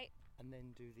 Okay. And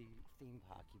then do the theme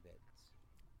parky bits.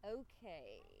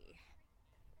 Okay.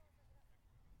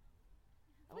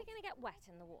 Are we going to get wet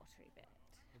in the watery bit?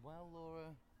 Well,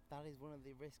 Laura, that is one of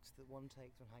the risks that one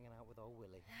takes when hanging out with old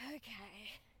Willie.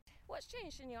 Okay. What's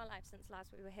changed in your life since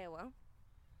last we were here, Will?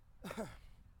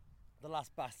 The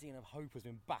last bastion of hope has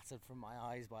been battered from my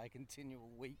eyes by a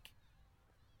continual week.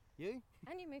 You?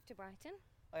 And you moved to Brighton?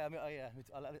 I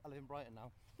live in Brighton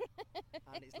now.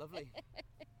 And it's lovely.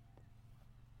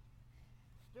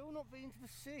 Still not been to the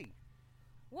sea.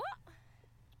 What?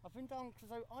 I've been down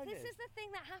because I This is the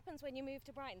thing that happens when you move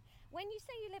to Brighton. When you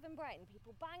say you live in Brighton,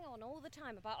 people bang on all the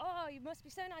time about, oh, you must be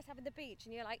so nice having the beach.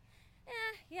 And you're like,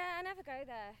 yeah, I never go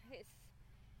there.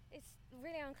 It's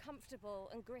really uncomfortable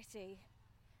and gritty.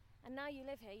 And now you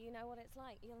live here, you know what it's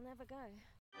like. You'll never go.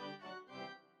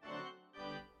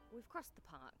 We've crossed the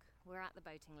park. We're at the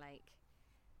boating lake.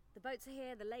 The boats are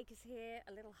here, the lake is here,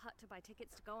 a little hut to buy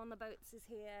tickets to go on the boats is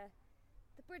here.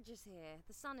 The bridge is here,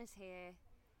 the sun is here.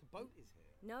 The boat is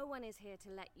here? No one is here to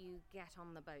let you get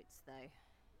on the boats, though.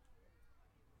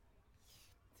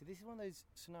 See, this is one of those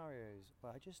scenarios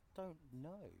where I just don't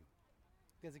know.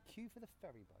 There's a queue for the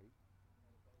ferry boat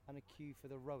and a queue for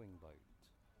the rowing boat.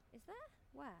 Is there?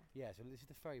 Where? Yeah, so this is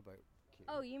the ferry boat queue.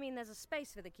 Oh, you mean there's a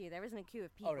space for the queue? There isn't a queue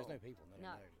of people? Oh, there's no people.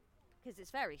 No. Because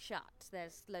it's very shut.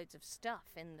 There's loads of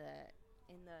stuff in the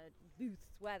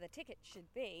booths where the tickets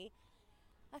should be.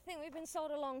 I think we've been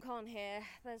sold a long con here.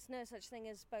 There's no such thing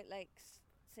as Boat Lakes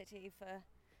City for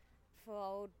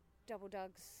old Double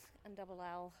Dugs and Double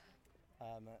L.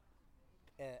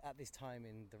 At this time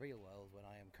in the real world, when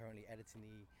I am currently editing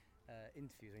the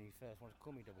interviews, when you first want to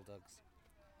call me Double Dugs,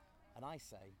 and I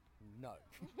say no.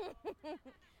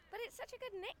 But it's such a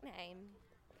good nickname.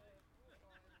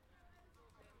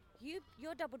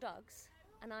 You're Double Dugs,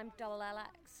 and I'm Double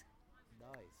LX.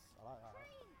 Nice. I like that.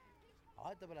 I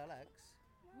like Double LX.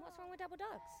 What's wrong with Double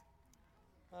Dugs?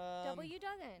 Double you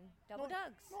Duggan. Double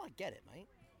Dugs. No, I get it, mate.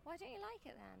 Why don't you like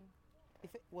it then?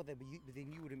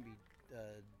 Then you wouldn't be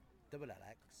Double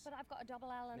LX. But I've got a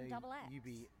Double L and a Double X. You'd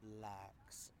be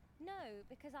Lax. No,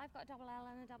 because I've got a Double L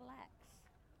and a Double X.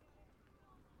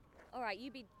 All right, you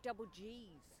be Double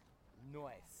G's.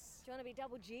 Nice. Do you want to be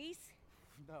Double G's?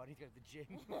 No, I need to go to the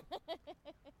gym.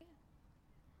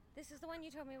 This is the one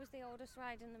you told me was the oldest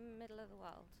ride in the middle of the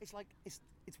world. It's like it's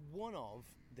one of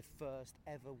the first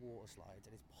ever water slides,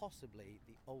 and it's possibly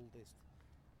the oldest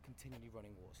continually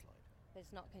running water slide.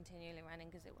 It's not continually running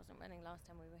because it wasn't running last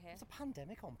time we were here. It's a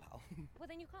pandemic on, pal. Well,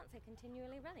 then you can't say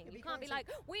continually running. Yeah, you can't be like,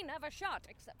 we never shut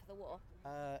except for the war.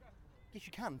 Yes,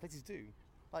 you can. Places do.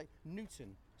 Like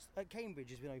Newton. Cambridge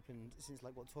has been opened since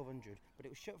 1200, but it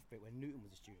was shut for a bit when Newton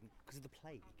was a student because of the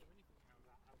plague.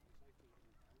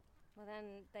 Well,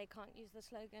 then they can't use the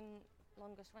slogan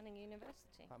longest running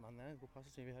university. That man there, Will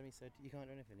Pastor, heard me said, you can't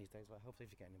do anything these days about health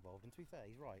safety getting involved. And to be fair,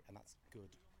 he's right, and that's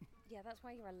good. Yeah, that's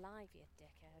why you're alive, you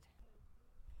dickhead.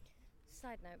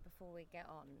 Side note before we get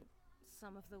on,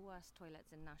 some of the worst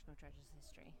toilets in National Treasure's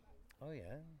history. Oh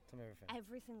yeah? Tell me everything.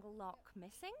 Every single lock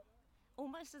missing,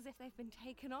 almost as if they've been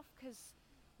taken off because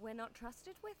we're not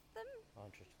trusted with them. I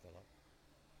aren't trusted with the lock.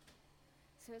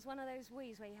 So it's one of those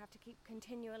wheeze where you have to keep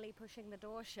continually pushing the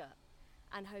door shut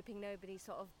and hoping nobody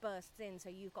sort of bursts in, so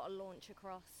you've got to launch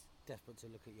across. Desperate to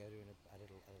look at you doing a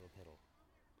little piddle.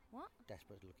 What?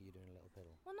 desperate to look at you doing a little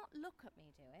piddle. Well, not look at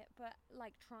me do it, but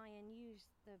like try and use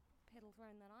the piddle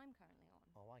throne that I'm currently on.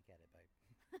 Oh, I get it, babe.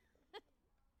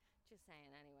 Just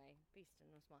saying anyway, Beeston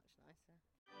was much nicer.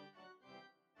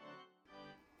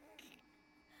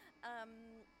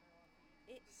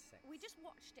 We just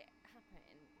watched it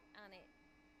happen and it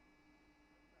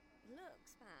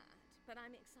looks bad, but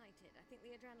I'm excited. I think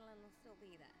the adrenaline will still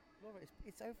be there. Laura,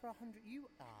 it's over 100. You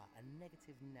are a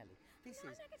negative Nelly. This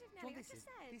I'm is not a negative Nelly, I just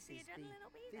said the adrenaline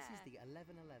will be This there. is the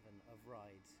 11:11 of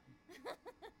rides.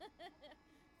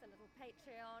 It's a little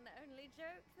Patreon-only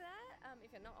joke there.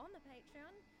 If you're not on the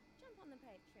Patreon, jump on the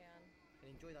Patreon.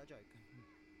 And enjoy that joke.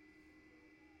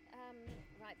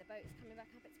 Right, the boat's coming back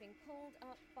up. It's being pulled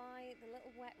up by the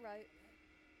little wet rope.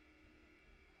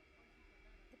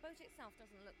 The boat itself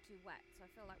doesn't look too wet, so I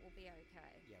feel like we'll be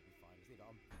okay. Yeah, we'll be fine. Let's leave it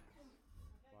on.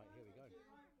 Right, here we go.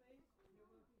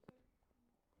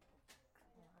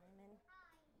 Climbing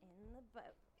in the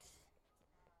boat.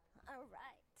 All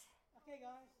right. Okay,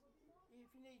 guys. If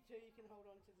you need to, you can hold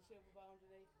on to the silver bar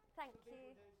underneath. Thank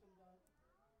you.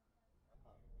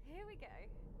 Here we go.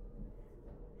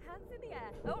 Hands in the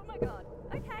air. Oh my god.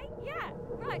 Okay, yeah.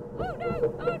 Right. Oh no.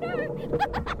 Oh no. I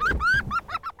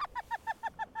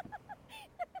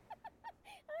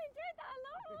enjoyed that a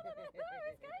lot more than I thought I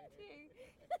was going to.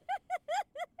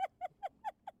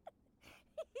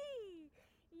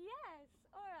 Yes.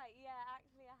 All right. Yeah,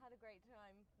 actually I had a great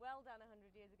time. Well done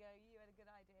 100 years ago. You had a good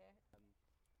idea.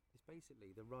 It's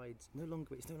basically the ride's no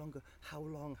longer. It's no longer how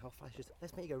long, how fast. Just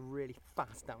let's make it go really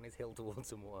fast down this hill towards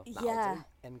some water. Yeah.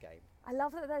 End game. I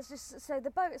love that there's just, so the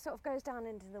boat sort of goes down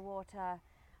into the water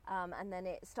and then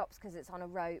it stops because it's on a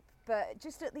rope. But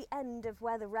just at the end of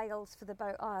where the rails for the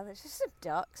boat are, there's just some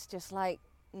ducks just like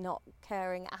not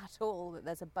caring at all that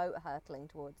there's a boat hurtling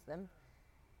towards them.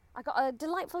 I got a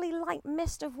delightfully light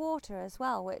mist of water as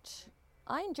well, which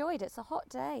I enjoyed. It's a hot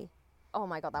day. Oh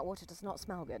my God, that water does not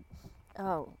smell good.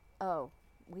 Oh,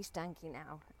 we stanky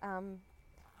now.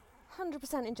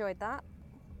 100% enjoyed that.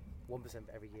 1%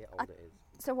 for every year older it is.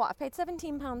 So what, I've paid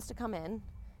 £17 to come in.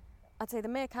 I'd say the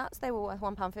meerkats, they were worth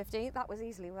 £1.50. That was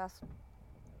easily worth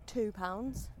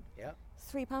 £2. Yeah.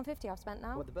 £3.50 I've spent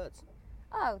now. What, the birds?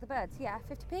 Oh, the birds, yeah,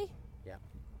 50p. Yeah.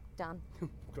 Done.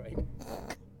 Great.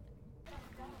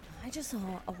 I just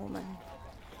saw a woman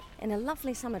in a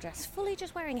lovely summer dress, fully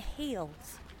just wearing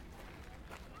heels.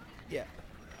 Yeah.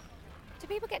 Do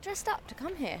people get dressed up to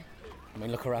come here? I mean,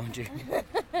 look around you.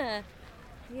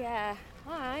 Yeah,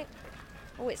 all right.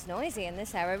 Oh, it's noisy in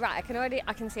this area. Right,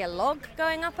 I can see a log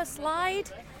going up a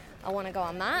slide. I want to go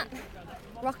on that.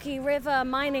 Rocky River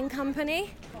Mining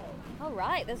Company. All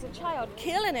right, there's a child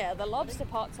killing it at the lobster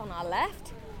pots on our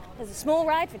left. There's a small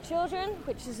ride for children,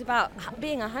 which is about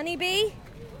being a honeybee.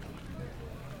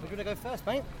 We're going to go first,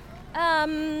 mate.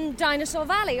 Dinosaur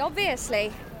Valley,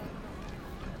 obviously.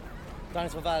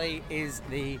 Dinosaur Valley is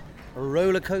the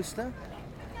roller coaster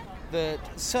that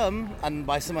some, and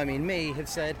by some I mean me, have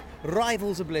said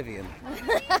rivals Oblivion.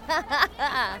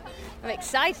 I'm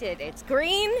excited. It's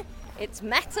green, it's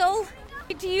metal.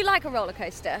 Do you like a roller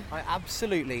coaster? I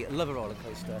absolutely love a roller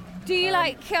coaster. Do you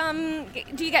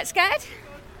do you get scared?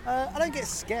 I don't get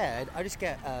scared, I just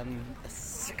get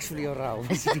sexually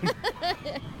aroused.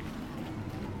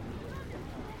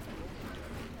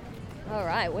 All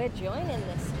right, we're joining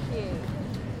this queue.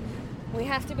 We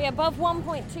have to be above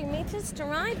 1.2 metres to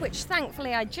ride, which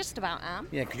thankfully I just about am.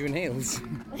 Yeah, because you're in heels.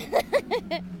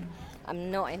 I'm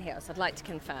not in heels, I'd like to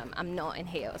confirm. I'm not in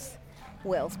heels.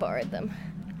 Will's borrowed them.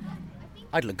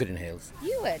 I'd look good in heels.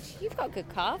 You would. You've got good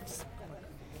calves.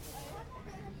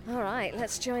 All right,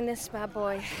 let's join this bad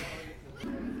boy.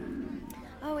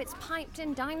 Oh, it's piped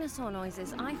in dinosaur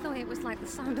noises. I thought it was like the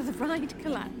sound of the ride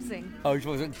collapsing. Oh,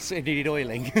 it needed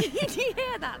oiling. Do you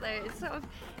hear that though? It's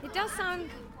it does sound...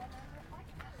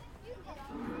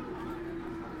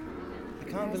 I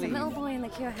can't There's believe... a little boy in the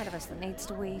queue ahead of us that needs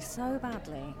to wee so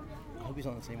badly. I hope he's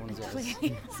not the same one as us.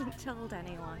 Clearly hasn't told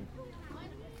anyone.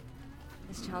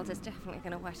 This child is definitely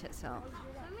going to wet itself.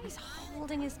 He's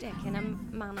holding his dick in a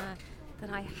manner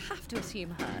that I have to assume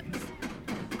hurts.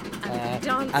 And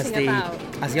dancing about.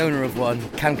 As the owner of one,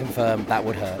 can confirm that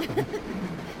would hurt.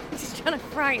 He's trying to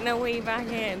frighten a wee back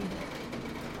in.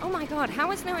 Oh my God,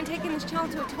 how is no one taking this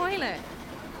child to a toilet?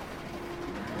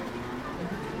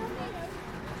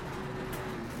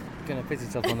 Gonna piss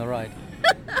himself on the ride.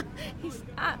 He's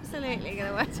absolutely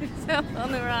gonna wet himself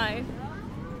on the ride.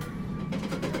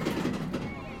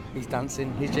 He's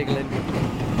dancing, he's jiggling.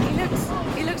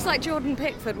 He looks like Jordan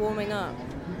Pickford warming up.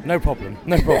 No problem,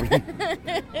 no problem.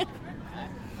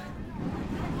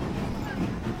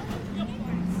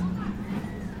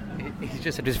 He's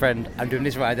just said to his friend, I'm doing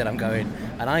this ride, then I'm going.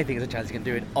 And I think there's a chance he can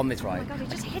do it on this Oh ride. my god, he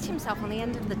just hit himself on the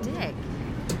end of the dick.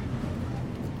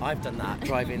 I've done that,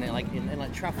 driving in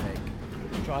like traffic.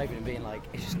 Driving and being like,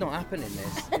 it's just not happening,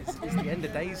 this. It's the end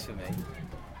of days for me.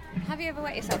 Have you ever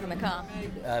wet yourself in the car?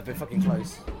 Been fucking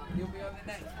close. You'll be on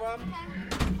the next one.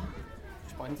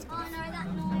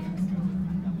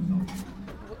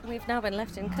 We've now been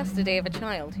left in custody of a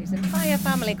child whose entire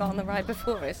family got on the ride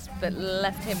before us, but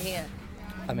left him here.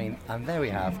 I mean, and there we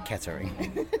have Kettering.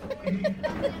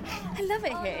 I love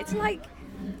it here. It's like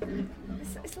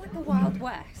the Wild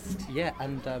West. Yeah,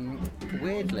 and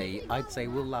weirdly, I'd say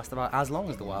we'll last about as long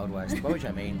as the Wild West, which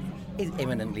I mean is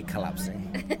imminently collapsing.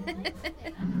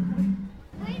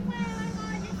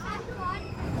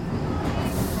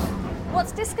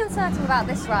 What's disconcerting about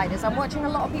this ride is I'm watching a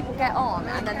lot of people get on,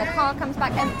 and then the car comes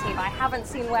back empty, but I haven't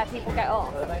seen where people get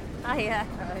off.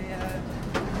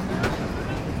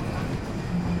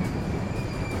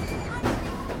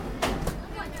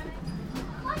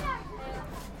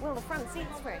 Well, the front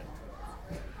seat's free.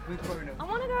 I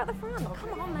want to go at the front.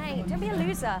 Come on, mate. Don't be a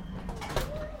loser.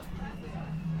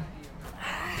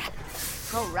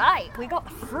 All right, we got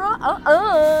the front.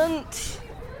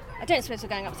 I don't suppose we're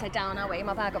going upside down, are we?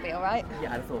 My bag will be all right.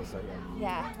 Yeah, I thought so,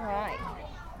 yeah. Yeah, all right.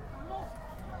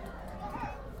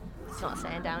 It's not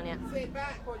staying down yet. Sit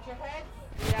back, watch your head.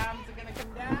 The arms are going to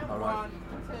come down. All right. 1,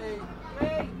 2,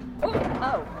 3.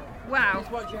 Oh, wow.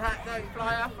 Just watch your hat don't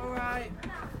fly off, all right?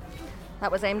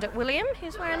 That was aimed at William,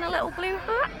 who's wearing a little blue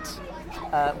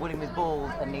hat. William is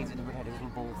bald and needs a different head, a little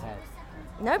bald head.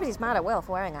 Nobody's mad at Will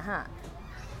for wearing a hat.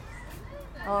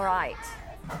 All right.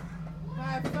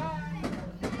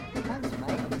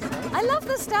 I love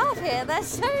the staff here. They're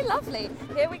so lovely.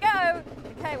 Here we go.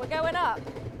 Okay, we're going up.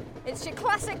 It's your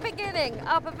classic beginning.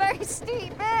 Up a very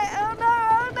steep bit. Oh no,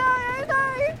 oh no, oh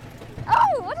no.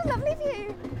 Oh, what a lovely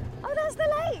view. Oh, there's the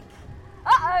lake.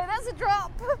 Uh-oh, that's a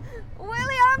drop.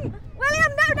 William!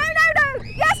 William, no, no, no, no!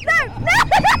 Yes, no! No!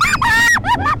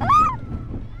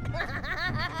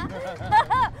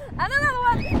 And another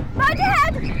one. Mind your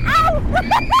head! Ow!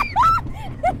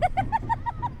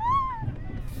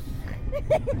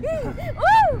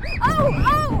 Ooh! Oh!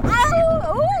 Oh! Ow!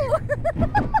 Ooh!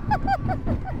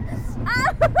 Ow!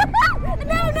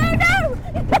 No! No! No!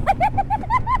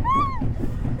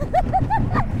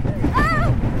 Ow!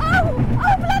 Oh!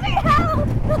 Oh! Bloody hell!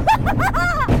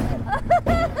 I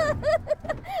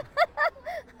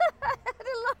had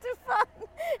a lot of fun.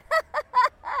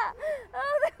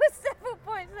 Oh, there were several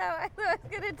points there where I thought I was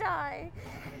going to die.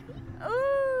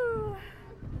 Ooh!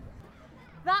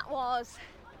 That was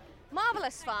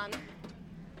marvellous fun.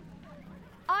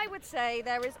 I would say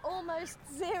there is almost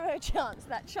zero chance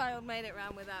that child made it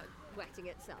round without wetting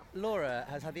itself. Laura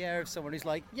has had the air of someone who's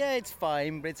like, yeah, it's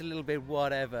fine, but it's a little bit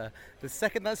whatever. The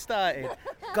second that started,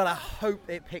 God, I hope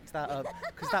it picked that up,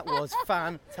 because that was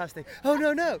fantastic. Oh,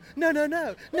 no, no, no, no,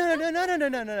 no, no, no, no, no, no,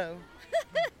 no, no.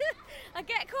 I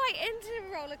get quite into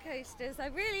roller coasters. I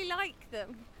really like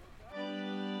them.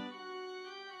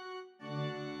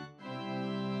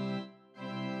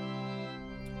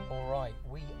 All right,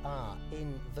 we are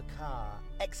in the car,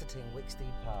 exiting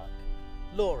Wicksteed Park.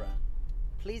 Laura,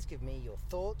 please give me your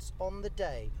thoughts on the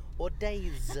day, or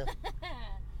days.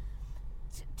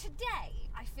 Today,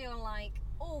 I feel like,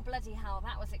 oh bloody hell,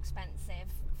 that was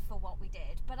expensive for what we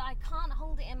did. But I can't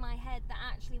hold it in my head that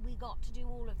actually we got to do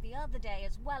all of the other day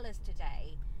as well as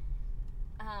today.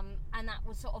 And that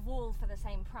was sort of all for the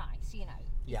same price, you know.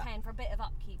 You're Yeah. paying for a bit of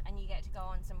upkeep and you get to go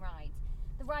on some rides.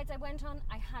 The rides I went on,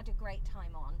 I had a great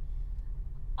time on.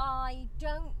 I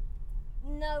don't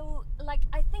know, like,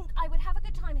 I think I would have a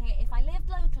good time here if I lived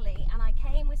locally and I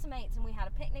came with some mates and we had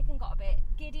a picnic and got a bit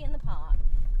giddy in the park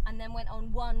and then went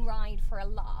on one ride for a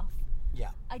laugh.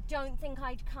 Yeah. I don't think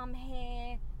I'd come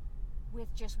here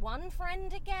with just one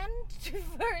friend again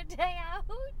for a day out.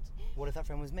 What if that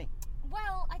friend was me?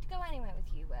 Well, I'd go anywhere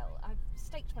with you, Will. I've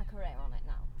staked my career on it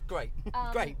now. Great,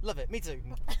 great, love it, me too.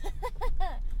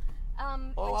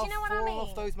 But do you know what I I've mean? fallen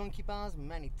off those monkey bars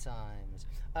many times.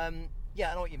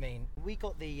 Yeah, I know what you mean. We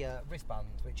got the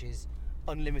wristbands, which is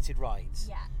unlimited rides.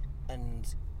 Yeah.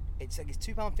 And it's like it's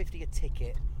 £2.50 a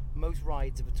ticket. Most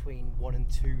rides are between 1 and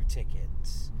 2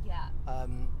 tickets. Yeah.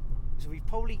 So we've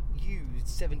probably used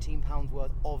 £17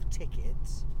 worth of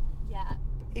tickets. Yeah.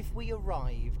 If we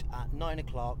arrived at 9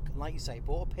 o'clock, like you say,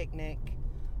 bought a picnic,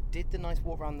 did the nice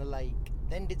walk around the lake,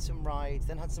 then did some rides,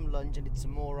 then had some lunch and did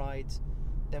some more rides,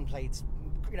 then played,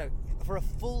 you know, for a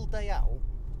full day out,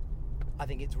 I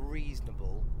think it's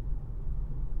reasonable.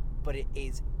 But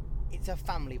it's a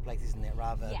family place, isn't it?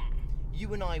 Rather, yeah.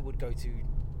 You and I would go to,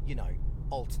 you know,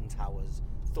 Alton Towers,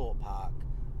 Thorpe Park,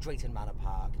 Drayton Manor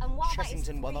Park, And while that is Chessington,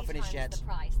 3 well, not finished times yet. the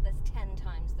price, there's 10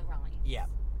 times the ride. Yeah.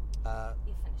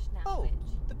 You're finished now, Oh,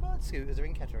 bitch. the bird scooters are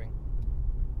in Kettering.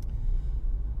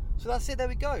 So that's it, there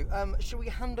we go. Shall we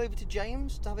hand over to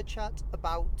James to have a chat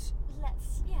about...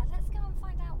 Let's go and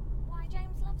find out why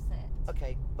James loves it.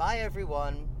 Okay, bye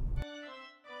everyone.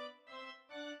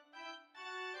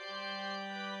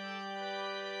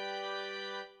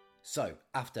 So,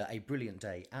 after a brilliant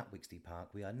day at Wicksteed Park,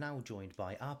 we are now joined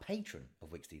by our patron of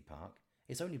Wicksteed Park.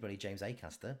 It's only bloody James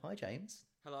Acaster. Hi, James.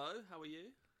 Hello, how are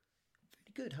you?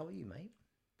 Very good. How are you, mate?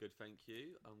 Good, thank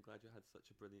you. I'm glad you had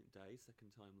such a brilliant day.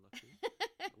 Second time lucky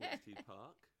at Wicksteed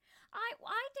Park.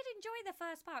 I did enjoy the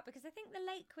first part because I think the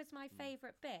lake was my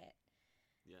favourite bit.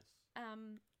 Yes.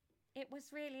 It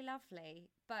was really lovely,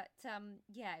 but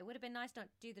it would have been nice not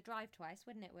to do the drive twice,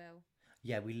 wouldn't it, Will?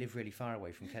 Yeah, we live really far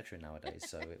away from Kettering nowadays,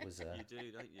 so it was... You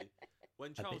do, don't you?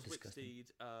 When Charles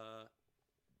Wicksteed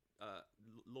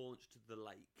launched the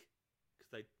lake,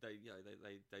 because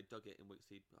they dug it in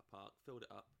Wicksteed Park, filled it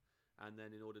up, and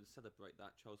then in order to celebrate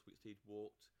that, Charles Wicksteed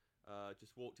walked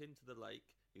into the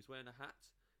lake. He was wearing a hat,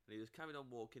 and he was carried on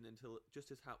walking until just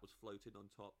his hat was floating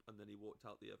on top, and then he walked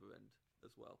out the other end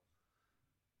as well.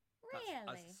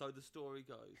 Really? So the story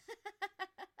goes.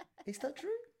 Is that true?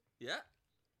 Yeah,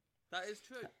 that is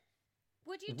true.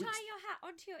 Would you tie your hat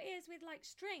onto your ears with like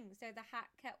string so the hat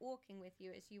kept walking with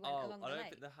you as you went along the lake? I don't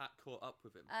think the hat caught up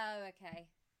with him. Oh, okay.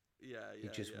 Yeah. He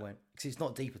just went... Because it's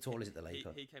not deep at all, is it, the lake?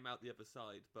 He came out the other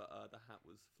side, but the hat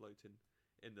was floating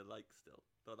in the lake still.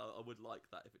 But I would like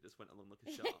that if it just went along like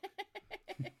a shark.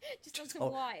 just on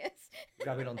some wires.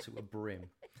 Grab it onto a brim.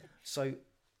 So...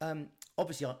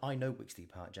 obviously, I know Wicksteed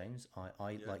Park, James.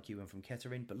 I like you, and from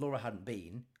Kettering, but Laura hadn't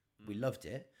been. We loved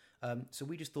it. So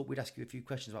we just thought we'd ask you a few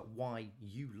questions about why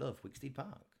you love Wicksteed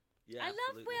Park. Yeah, I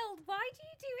love Will. Why do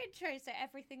you do intros to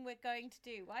everything we're going to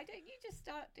do? Why don't you just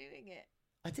start doing it?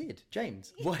 I did.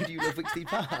 James, why do you love Wicksteed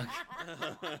Park?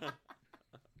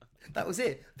 That was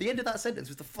it. The end of that sentence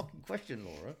was the fucking question,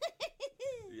 Laura.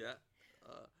 Yeah.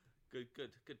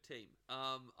 Good team.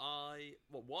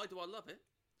 Why do I love it?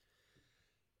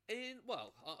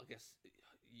 I guess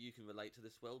you can relate to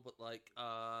this, Will, but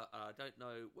I don't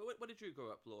know. Where did you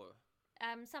grow up, Laura?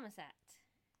 Somerset.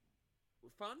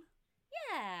 Fun?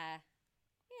 Yeah.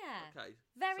 Okay.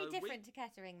 Very different to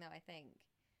Kettering, though, I think.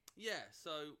 Yeah,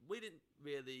 so we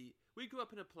grew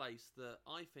up in a place that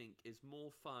I think is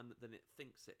more fun than it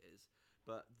thinks it is,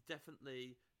 but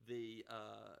definitely the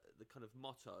kind of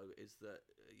motto is that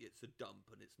it's a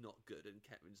dump and it's not good and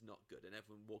Kettering's not good and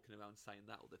everyone walking around saying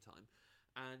that all the time.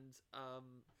 And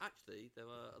actually, there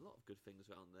are a lot of good things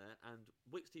around there. And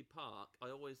Wicksteed Park, I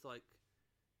always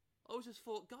just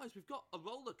thought, guys, we've got a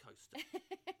roller coaster.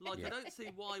 I don't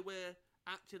see why we're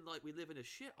acting like we live in a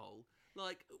shithole.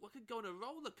 Like, we could go on a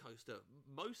roller coaster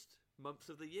most months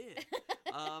of the year.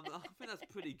 I think that's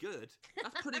pretty good.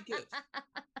 That's pretty good.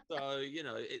 So,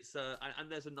 it's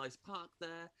and there's a nice park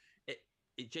there.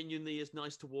 It genuinely is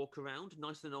nice to walk around.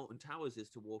 Nicer than Alton Towers is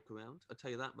to walk around. I'll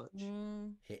tell you that much.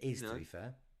 It is, to be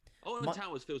fair. Alton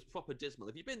Towers feels proper dismal.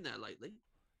 Have you been there lately?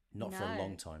 Not for a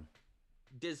long time.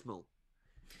 Dismal.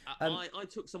 I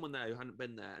took someone there who hadn't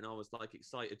been there, and I was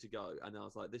excited to go, and I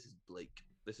was like, this is bleak.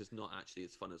 This is not actually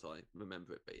as fun as I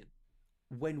remember it being.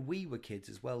 When we were kids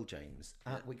as well, James,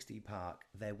 at Wicksteed Park,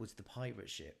 there was the pirate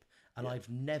ship, and I've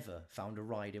never found a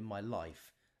ride in my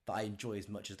life that I enjoy as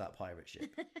much as that pirate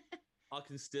ship. I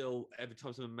can still, every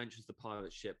time someone mentions the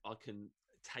pirate ship, I can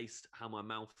taste how my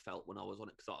mouth felt when I was on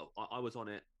it, because I was on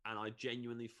it and I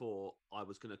genuinely thought I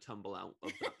was going to tumble out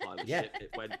of that pirate ship.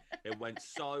 It went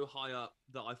so high up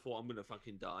that I thought I'm going to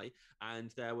fucking die.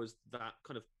 And there was that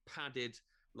kind of padded,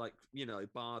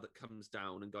 bar that comes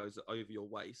down and goes over your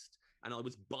waist. And I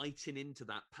was biting into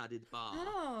that padded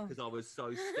bar because I was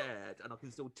so scared. And I can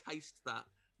still taste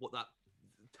what that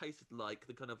tasted like,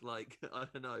 the kind of I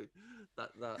don't know, that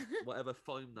whatever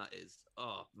foam that is.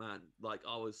 Oh man,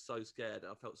 I was so scared.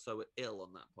 I felt so ill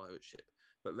on that pirate ship.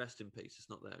 But rest in peace, it's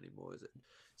not there anymore, is it?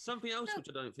 Something else which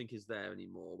I don't think is there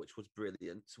anymore, which was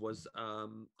brilliant, was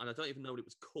and I don't even know what it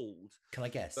was called. Can I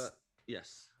guess? But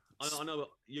yes, I know.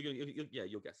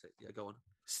 You'll guess it. Yeah, go on.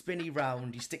 Spinny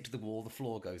round, you stick to the wall, the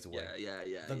floor goes away. Yeah.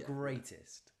 The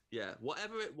greatest. Yeah,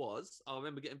 whatever it was, I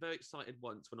remember getting very excited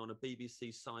once when on a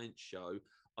BBC science show,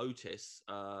 Otis,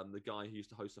 the guy who used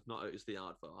to host stuff, not Otis the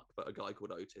Aardvark, but a guy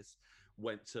called Otis,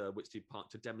 went to Wicksteed Park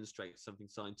to demonstrate something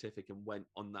scientific and went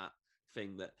on that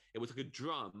thing that it was like a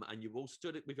drum and you all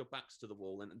stood with your backs to the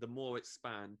wall, and the more it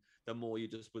span, the more you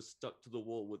just was stuck to the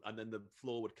wall and then the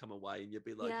floor would come away and you'd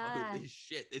be like, holy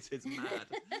shit, this is mad.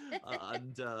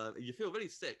 And you feel really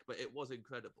sick, but it was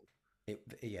incredible.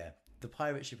 Yeah, the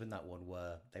pirate ship in that one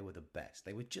were the best.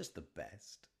 They were just the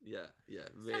best. Yeah, So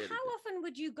really. how often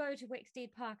would you go to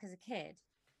Wicksteed Park as a kid?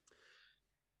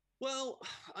 Well,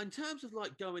 in terms of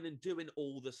like going and doing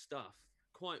all the stuff,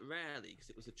 quite rarely because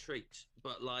it was a treat.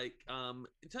 But like,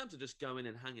 in terms of just going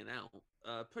and hanging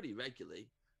out, pretty regularly.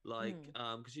 Like,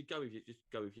 because you just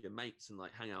go with your mates and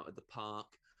like hang out at the park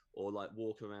or like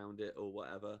walk around it or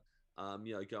whatever.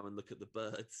 Go and look at the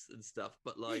birds and stuff.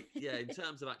 But like, yeah, in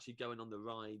terms of actually going on the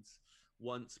rides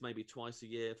once, maybe twice a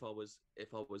year if I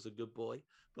was a good boy.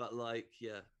 But like,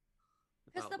 yeah.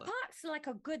 Because the park's like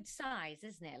a good size,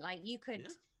 isn't it? Like you could,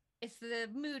 if the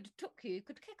mood took you, you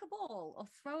could kick a ball or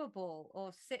throw a ball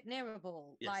or sit near a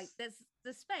ball. Yes. Like there's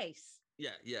the space.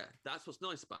 Yeah. That's what's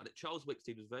nice about it. Charles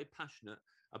Wicksteed was very passionate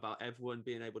about everyone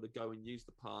being able to go and use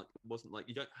the park. It wasn't like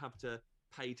you don't have to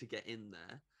pay to get in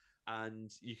there, and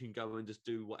you can go and just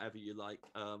do whatever you like.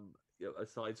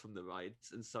 Aside from the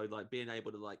rides, and so like being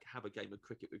able to like have a game of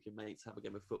cricket with your mates, have a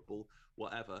game of football,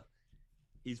 whatever.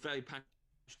 He's very passionate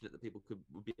that people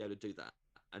would be able to do that,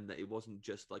 and that it wasn't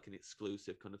just like an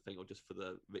exclusive kind of thing or just for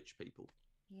the rich people.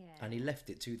 Yeah. And he left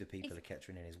it to the people of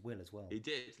Kettering in his will as well. He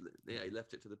did. Yeah, he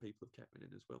left it to the people of Kettering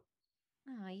in as well.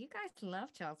 Oh, you guys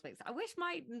love Charles Wicksteed. I wish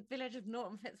my village of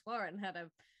Norton Fitzwarren had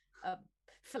a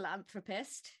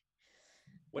philanthropist.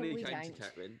 When he came to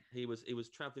Kettering, he was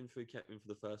travelling through Kettering for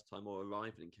the first time, or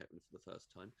arriving in Kettering for the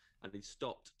first time, and he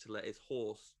stopped to let his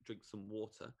horse drink some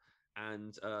water.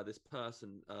 And this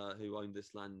person who owned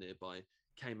this land nearby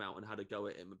came out and had a go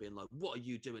at him and being like, "What are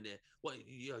you doing here? What,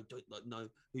 don't like know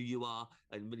who you are?"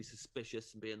 And really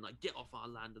suspicious and being like, "Get off our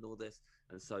land," and all this.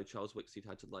 And so Charles Wicksteed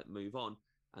had to like move on.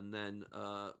 And then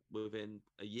within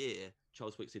a year,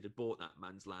 Charles Wicksteed had bought that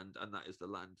man's land, and that is the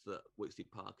land that Wicksteed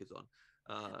Park is on.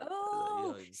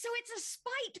 So it's a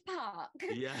spite park.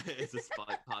 Yeah, it's a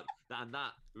spite park, and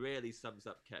that really sums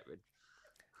up Kettering.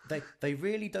 They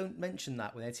really don't mention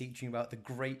that when they're teaching about the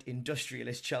great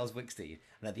industrialist Charles Wicksteed.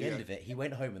 And at the end of it, he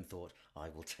went home and thought, "I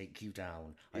will take you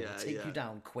down. I will take you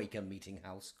down, Quaker Meeting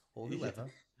House," or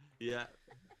whoever. Yeah,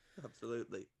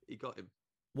 absolutely. He got him.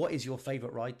 What is your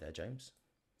favourite ride there, James?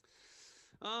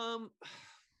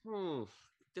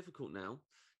 Difficult now,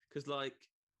 because like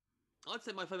I'd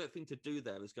say my favourite thing to do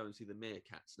there is go and see the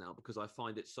meerkats now, because I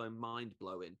find it so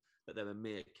mind-blowing that there are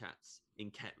meerkats in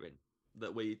Kettering.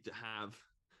 That we have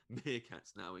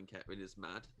meerkats now in Kettering is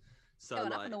mad. So going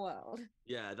like, up in the world.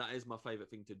 Yeah, that is my favourite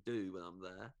thing to do when I'm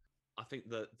there. I think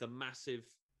the massive,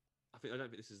 I don't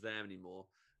think this is there anymore,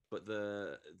 but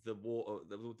the water,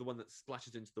 the one that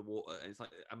splashes into the water, and it's like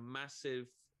a massive.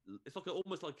 It's like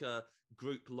almost like a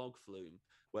group log flume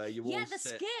where you all the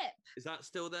sit. skip. Is that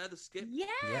still there? The skip?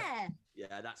 Yeah.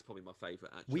 Yeah, that's probably my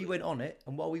favourite. Actually, We went on it,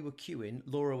 and while we were queuing,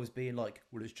 Laura was being like,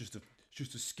 "Well, it's just a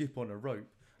skip on a rope."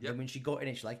 And when she got in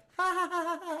it, she's like,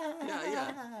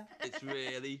 yeah. It's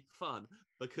really fun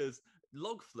because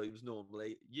log flumes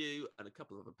normally you and a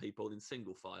couple of other people in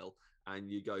single file,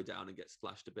 and you go down and get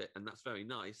splashed a bit, and that's very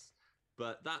nice.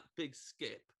 But that big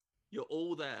skip, you're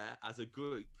all there as a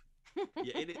group.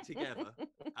 You're in it together,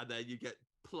 and then you get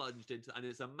plunged into, and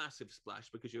it's a massive splash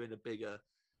because you're in a bigger,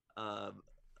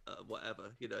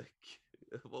 whatever,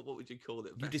 what would you call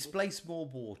it? "You displace more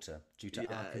water due to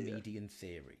Archimedean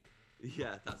theory."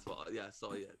 Yeah, that's what.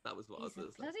 That was what I was. He's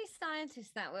a bloody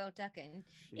scientist, that Will Duggan.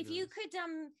 If you could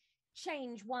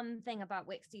change one thing about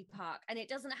Wicksteed Park, and it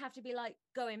doesn't have to be like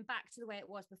going back to the way it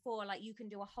was before, like you can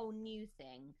do a whole new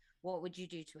thing, what would you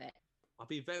do to it? I'd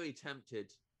be very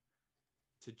tempted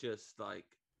to just like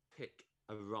pick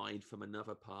a ride from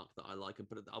another park that I like and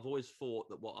put it. I've always thought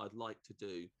that what I'd like to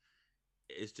do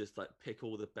is just like pick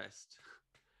all the best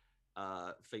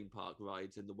theme park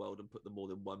rides in the world and put them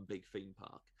all in one big theme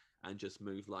park and just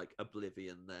move like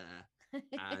Oblivion there.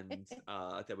 And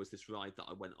there was this ride that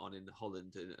I went on in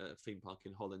Holland, in a theme park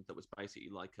in Holland, that was basically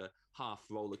like a half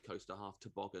roller coaster, half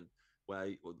toboggan, where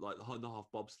like the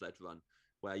half bobsled run,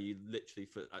 where you literally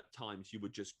at times you were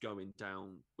just going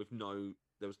down with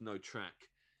there was no track,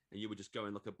 and you were just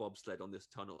going like a bobsled on this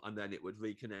tunnel, and then it would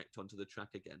reconnect onto the track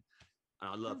again. And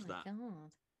I loved that.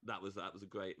 God. That was a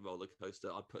great roller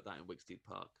coaster. I'd put that in Wicksteed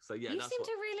Park. So yeah, you seem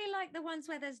to really like the ones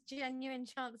where there's genuine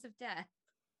chance of death.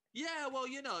 Yeah, well,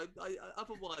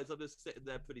 otherwise I'm just sitting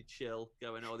there pretty chill,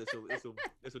 going, "Oh, this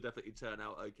will definitely turn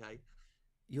out okay."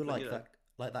 You're like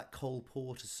that Cole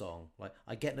Porter song, like,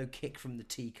 "I get no kick from the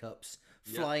teacups,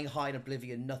 flying high in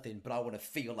oblivion, nothing, but I want to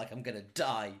feel like I'm gonna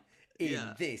die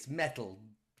in this metal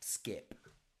skip."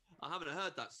 I haven't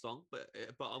heard that song, but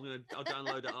I'll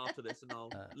download it after this and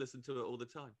I'll listen to it all the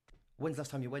time. When's the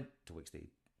last time you went to Wicksteed?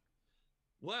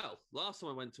 Well, last time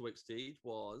I went to Wicksteed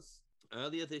was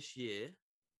earlier this year,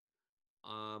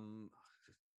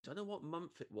 don't know what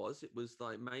month it was. It was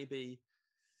like maybe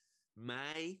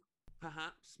May,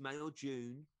 perhaps May or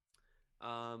June.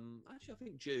 Actually, I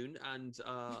think June. And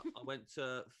I went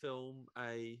to film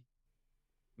a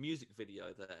music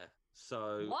video there.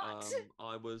 So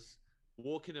I was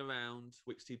walking around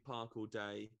Wicksteed Park all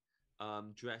day,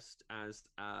 dressed as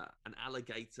an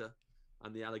alligator.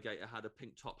 And the alligator had a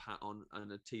pink top hat on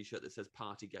and a T-shirt that says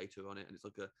Party Gator on it. And it's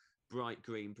like a bright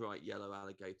green, bright yellow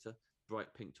alligator,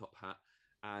 bright pink top hat.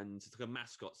 And it's like a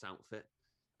mascot's outfit.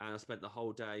 And I spent the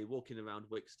whole day walking around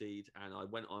Wicksteed, and I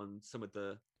went on some of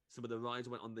the rides.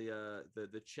 I went on the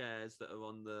chairs that are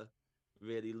on the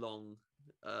really long...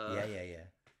 Like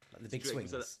the big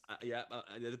swings.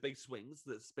 The big swings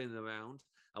that spin around.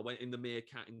 I went in the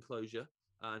meerkat enclosure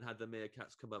and had the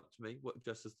meerkats come up to me,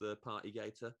 just as the Party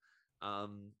Gator. I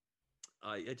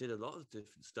did a lot of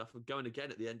different stuff. I'm going again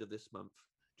at the end of this month,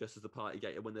 just as the Party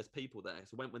Gator, when there's people there.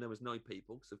 So I went when there was no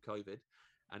people because of COVID,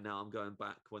 and now I'm going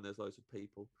back when there's loads of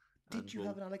people. Did you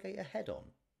have an alligator head on?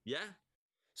 Yeah.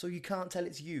 So you can't tell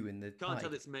it's you in the... Can't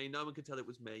tell it's me. No one can tell it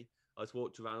was me. I just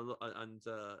walked around and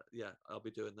I'll be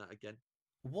doing that again.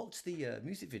 What's the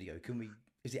music video?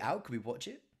 Is it out? Can we watch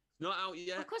it? Not out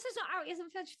yet. Of course it's not out. He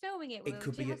hasn't finished filming it. It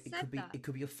could be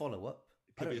a follow-up.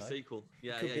 It could be a sequel.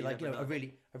 Yeah, it could be like a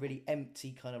really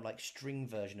empty kind of like string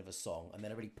version of a song, and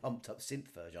then a really pumped up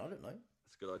synth version. I don't know.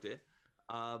 That's a good idea.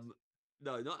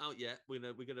 No, not out yet. We're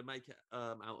gonna make it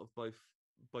out of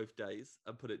both days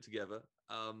and put it together.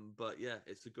 But yeah,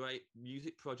 it's a great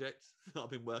music project that I've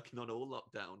been working on all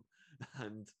lockdown,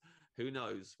 and who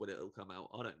knows when it'll come out.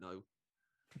 I don't know.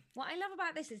 What I love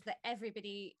about this is that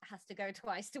everybody has to go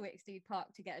twice to Wicksteed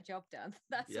Park to get a job done.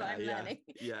 That's what I'm learning.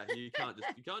 Yeah, you can't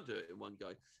do it in one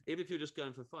go. Even if you're just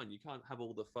going for fun, you can't have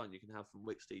all the fun you can have from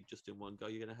Wicksteed just in one go.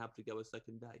 You're going to have to go a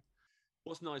second day.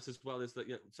 What's nice as well is that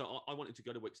so I wanted to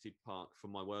go to Wicksteed Park for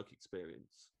my work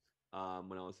experience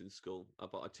when I was in school,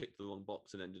 but I ticked the wrong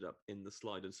box and ended up in the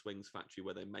Slide and Swings factory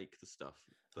where they make the stuff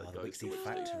that goes to Wicksteed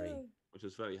factory, which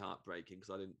was very heartbreaking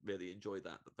because I didn't really enjoy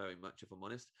that very much, if I'm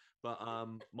honest. But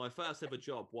my first ever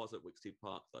job was at Wicksteed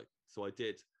Park, though, so I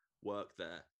did work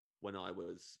there when I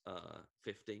was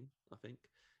 15, I think,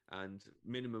 and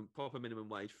proper minimum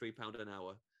wage, £3 an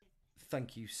hour.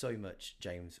 Thank you so much,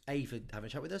 James. A, for having a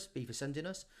chat with us. B, for sending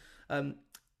us. I'm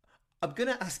going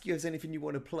to ask you if there's anything you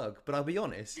want to plug, but I'll be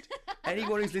honest.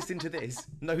 Anyone who's listening to this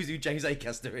knows who James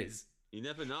Acaster is. You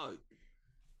never know.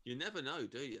 You never know,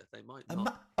 do you? They might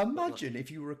not. Imagine if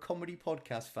you were a comedy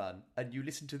podcast fan and you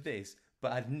listened to this,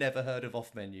 but had never heard of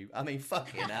Off Menu. I mean,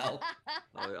 fucking hell.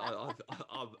 I'll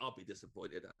be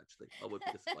disappointed, actually. I would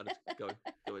be disappointed. Go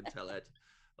and tell Ed.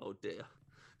 Oh, dear.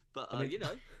 But, I mean,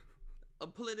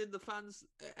 I'm pulling in the fans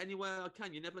anywhere I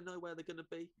can. You never know where they're going to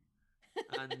be.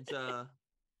 And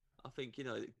I think,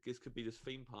 this could be just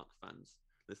theme park fans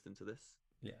listening to this.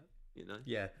 Yeah.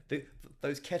 Yeah.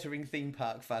 Those Kettering theme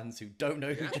park fans who don't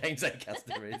know who James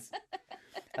Acaster is.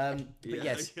 But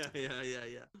yes.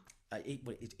 Yeah.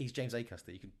 He's James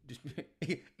Acaster. You can just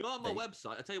go on my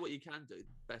website. I'll tell you what you can do.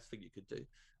 Best thing you could do.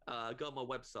 Go on my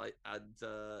website and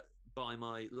buy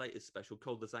my latest special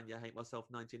called Lasagna Hate Myself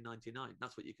 1999.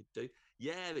 That's what you could do.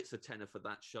 Yeah, it's a tenner for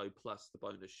that show plus the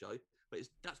bonus show, but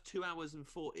that's 2 hours and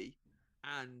 40,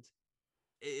 and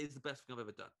it is the best thing I've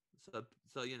ever done. So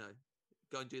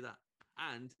go and do that.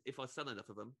 And if I sell enough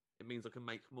of them, it means I can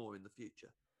make more in the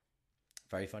future.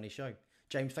 Very funny show.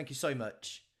 James, thank you so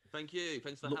much. Thank you.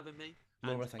 Thanks for having me.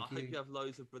 Laura, and I hope you have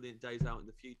loads of brilliant days out in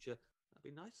the future. That'd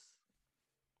be nice.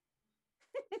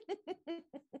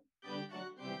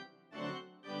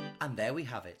 And there we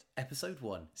have it. Episode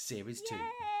 1, Series 2.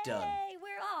 Done. Yay,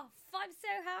 we're off. I'm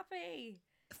so happy.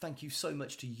 Thank you so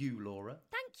much to you, Laura.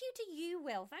 Thank you to you,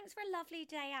 Will. Thanks for a lovely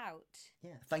day out.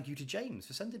 Yeah. Thank you to James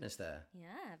for sending us there.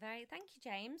 Yeah, thank you,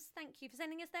 James. Thank you for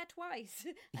sending us there twice.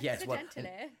 Yes,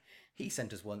 he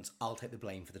sent us once. I'll take the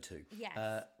blame for the 2.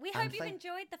 Yes. We hope you've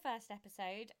enjoyed the first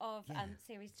episode of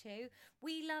Series 2.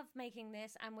 We love making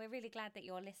this, and we're really glad that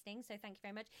you're listening, so thank you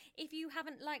very much. If you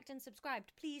haven't liked and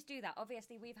subscribed, please do that.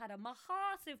 Obviously, we've had a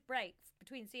massive break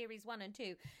between Series 1 and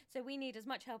 2, so we need as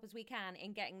much help as we can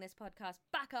in getting this podcast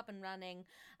back up and running.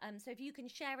 So if you can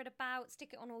share it about,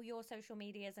 stick it on all your social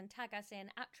medias and tag us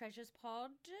in @TreasuresPod,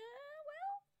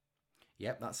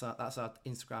 Yep, that's our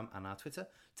Instagram and our Twitter.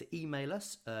 To email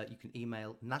us, you can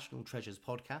email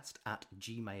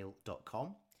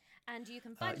nationaltreasurespodcast@gmail.com. And you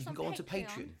can find us on Patreon. You can go onto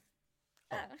Patreon.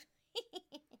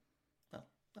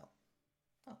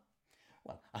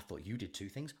 Well, I thought you did 2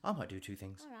 things. I might do 2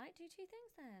 things. All right, do 2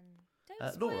 things then.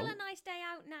 Don't spoil Laura, a nice day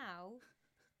out now.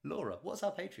 Laura, what's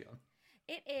our Patreon?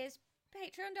 It is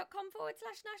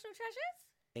patreon.com/National Treasures.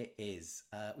 It is.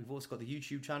 We've also got the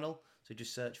YouTube channel, so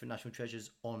just search for National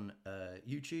Treasures on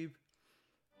YouTube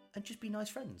and just be nice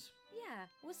friends. Yeah,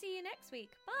 we'll see you next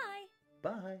week.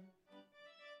 Bye. Bye.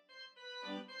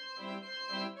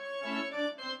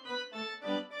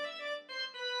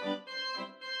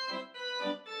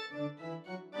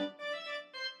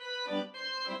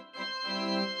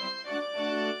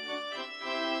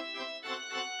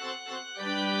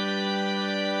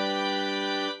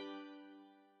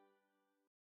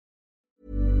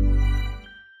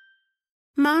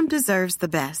 Mom deserves the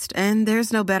best, and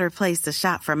there's no better place to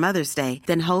shop for Mother's Day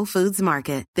than Whole Foods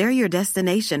Market. They're your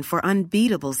destination for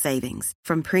unbeatable savings,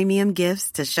 from premium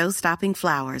gifts to show-stopping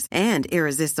flowers and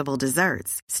irresistible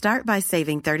desserts. Start by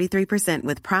saving 33%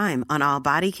 with Prime on all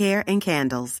body care and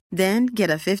candles. Then get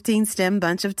a 15-stem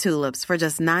bunch of tulips for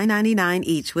just $9.99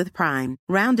 each with Prime.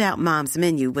 Round out Mom's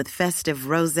menu with festive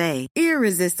rosé,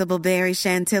 irresistible berry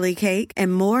chantilly cake,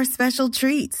 and more special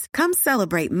treats. Come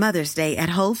celebrate Mother's Day at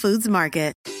Whole Foods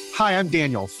Market. Hi, I'm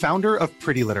Daniel, founder of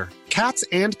Pretty Litter. Cats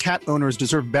and cat owners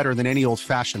deserve better than any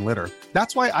old-fashioned litter.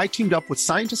 That's why I teamed up with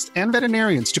scientists and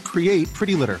veterinarians to create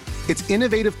Pretty Litter. Its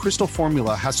innovative crystal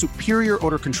formula has superior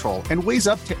odor control and weighs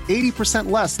up to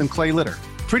 80% less than clay litter.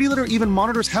 Pretty Litter even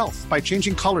monitors health by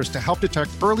changing colors to help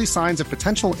detect early signs of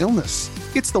potential illness.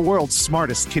 It's the world's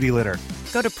smartest kitty litter.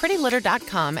 Go to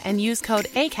prettylitter.com and use code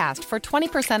ACAST for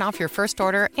 20% off your first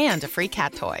order and a free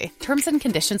cat toy. Terms and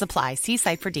conditions apply. See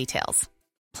site for details.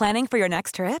 Planning for your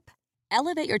next trip?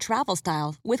 Elevate your travel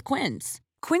style with Quince.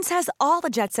 Quince has all the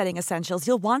jet-setting essentials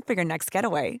you'll want for your next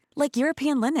getaway, like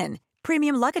European linen,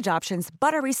 premium luggage options,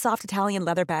 buttery soft Italian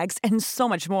leather bags, and so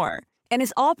much more. And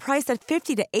is all priced at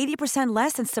 50 to 80%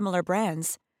 less than similar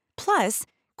brands. Plus,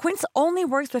 Quince only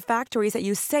works with factories that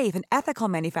use safe and ethical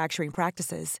manufacturing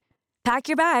practices. Pack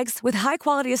your bags with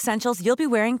high-quality essentials you'll be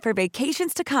wearing for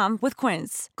vacations to come with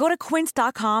Quince. Go to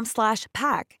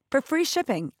quince.com/pack for free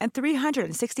shipping and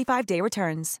 365-day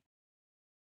returns.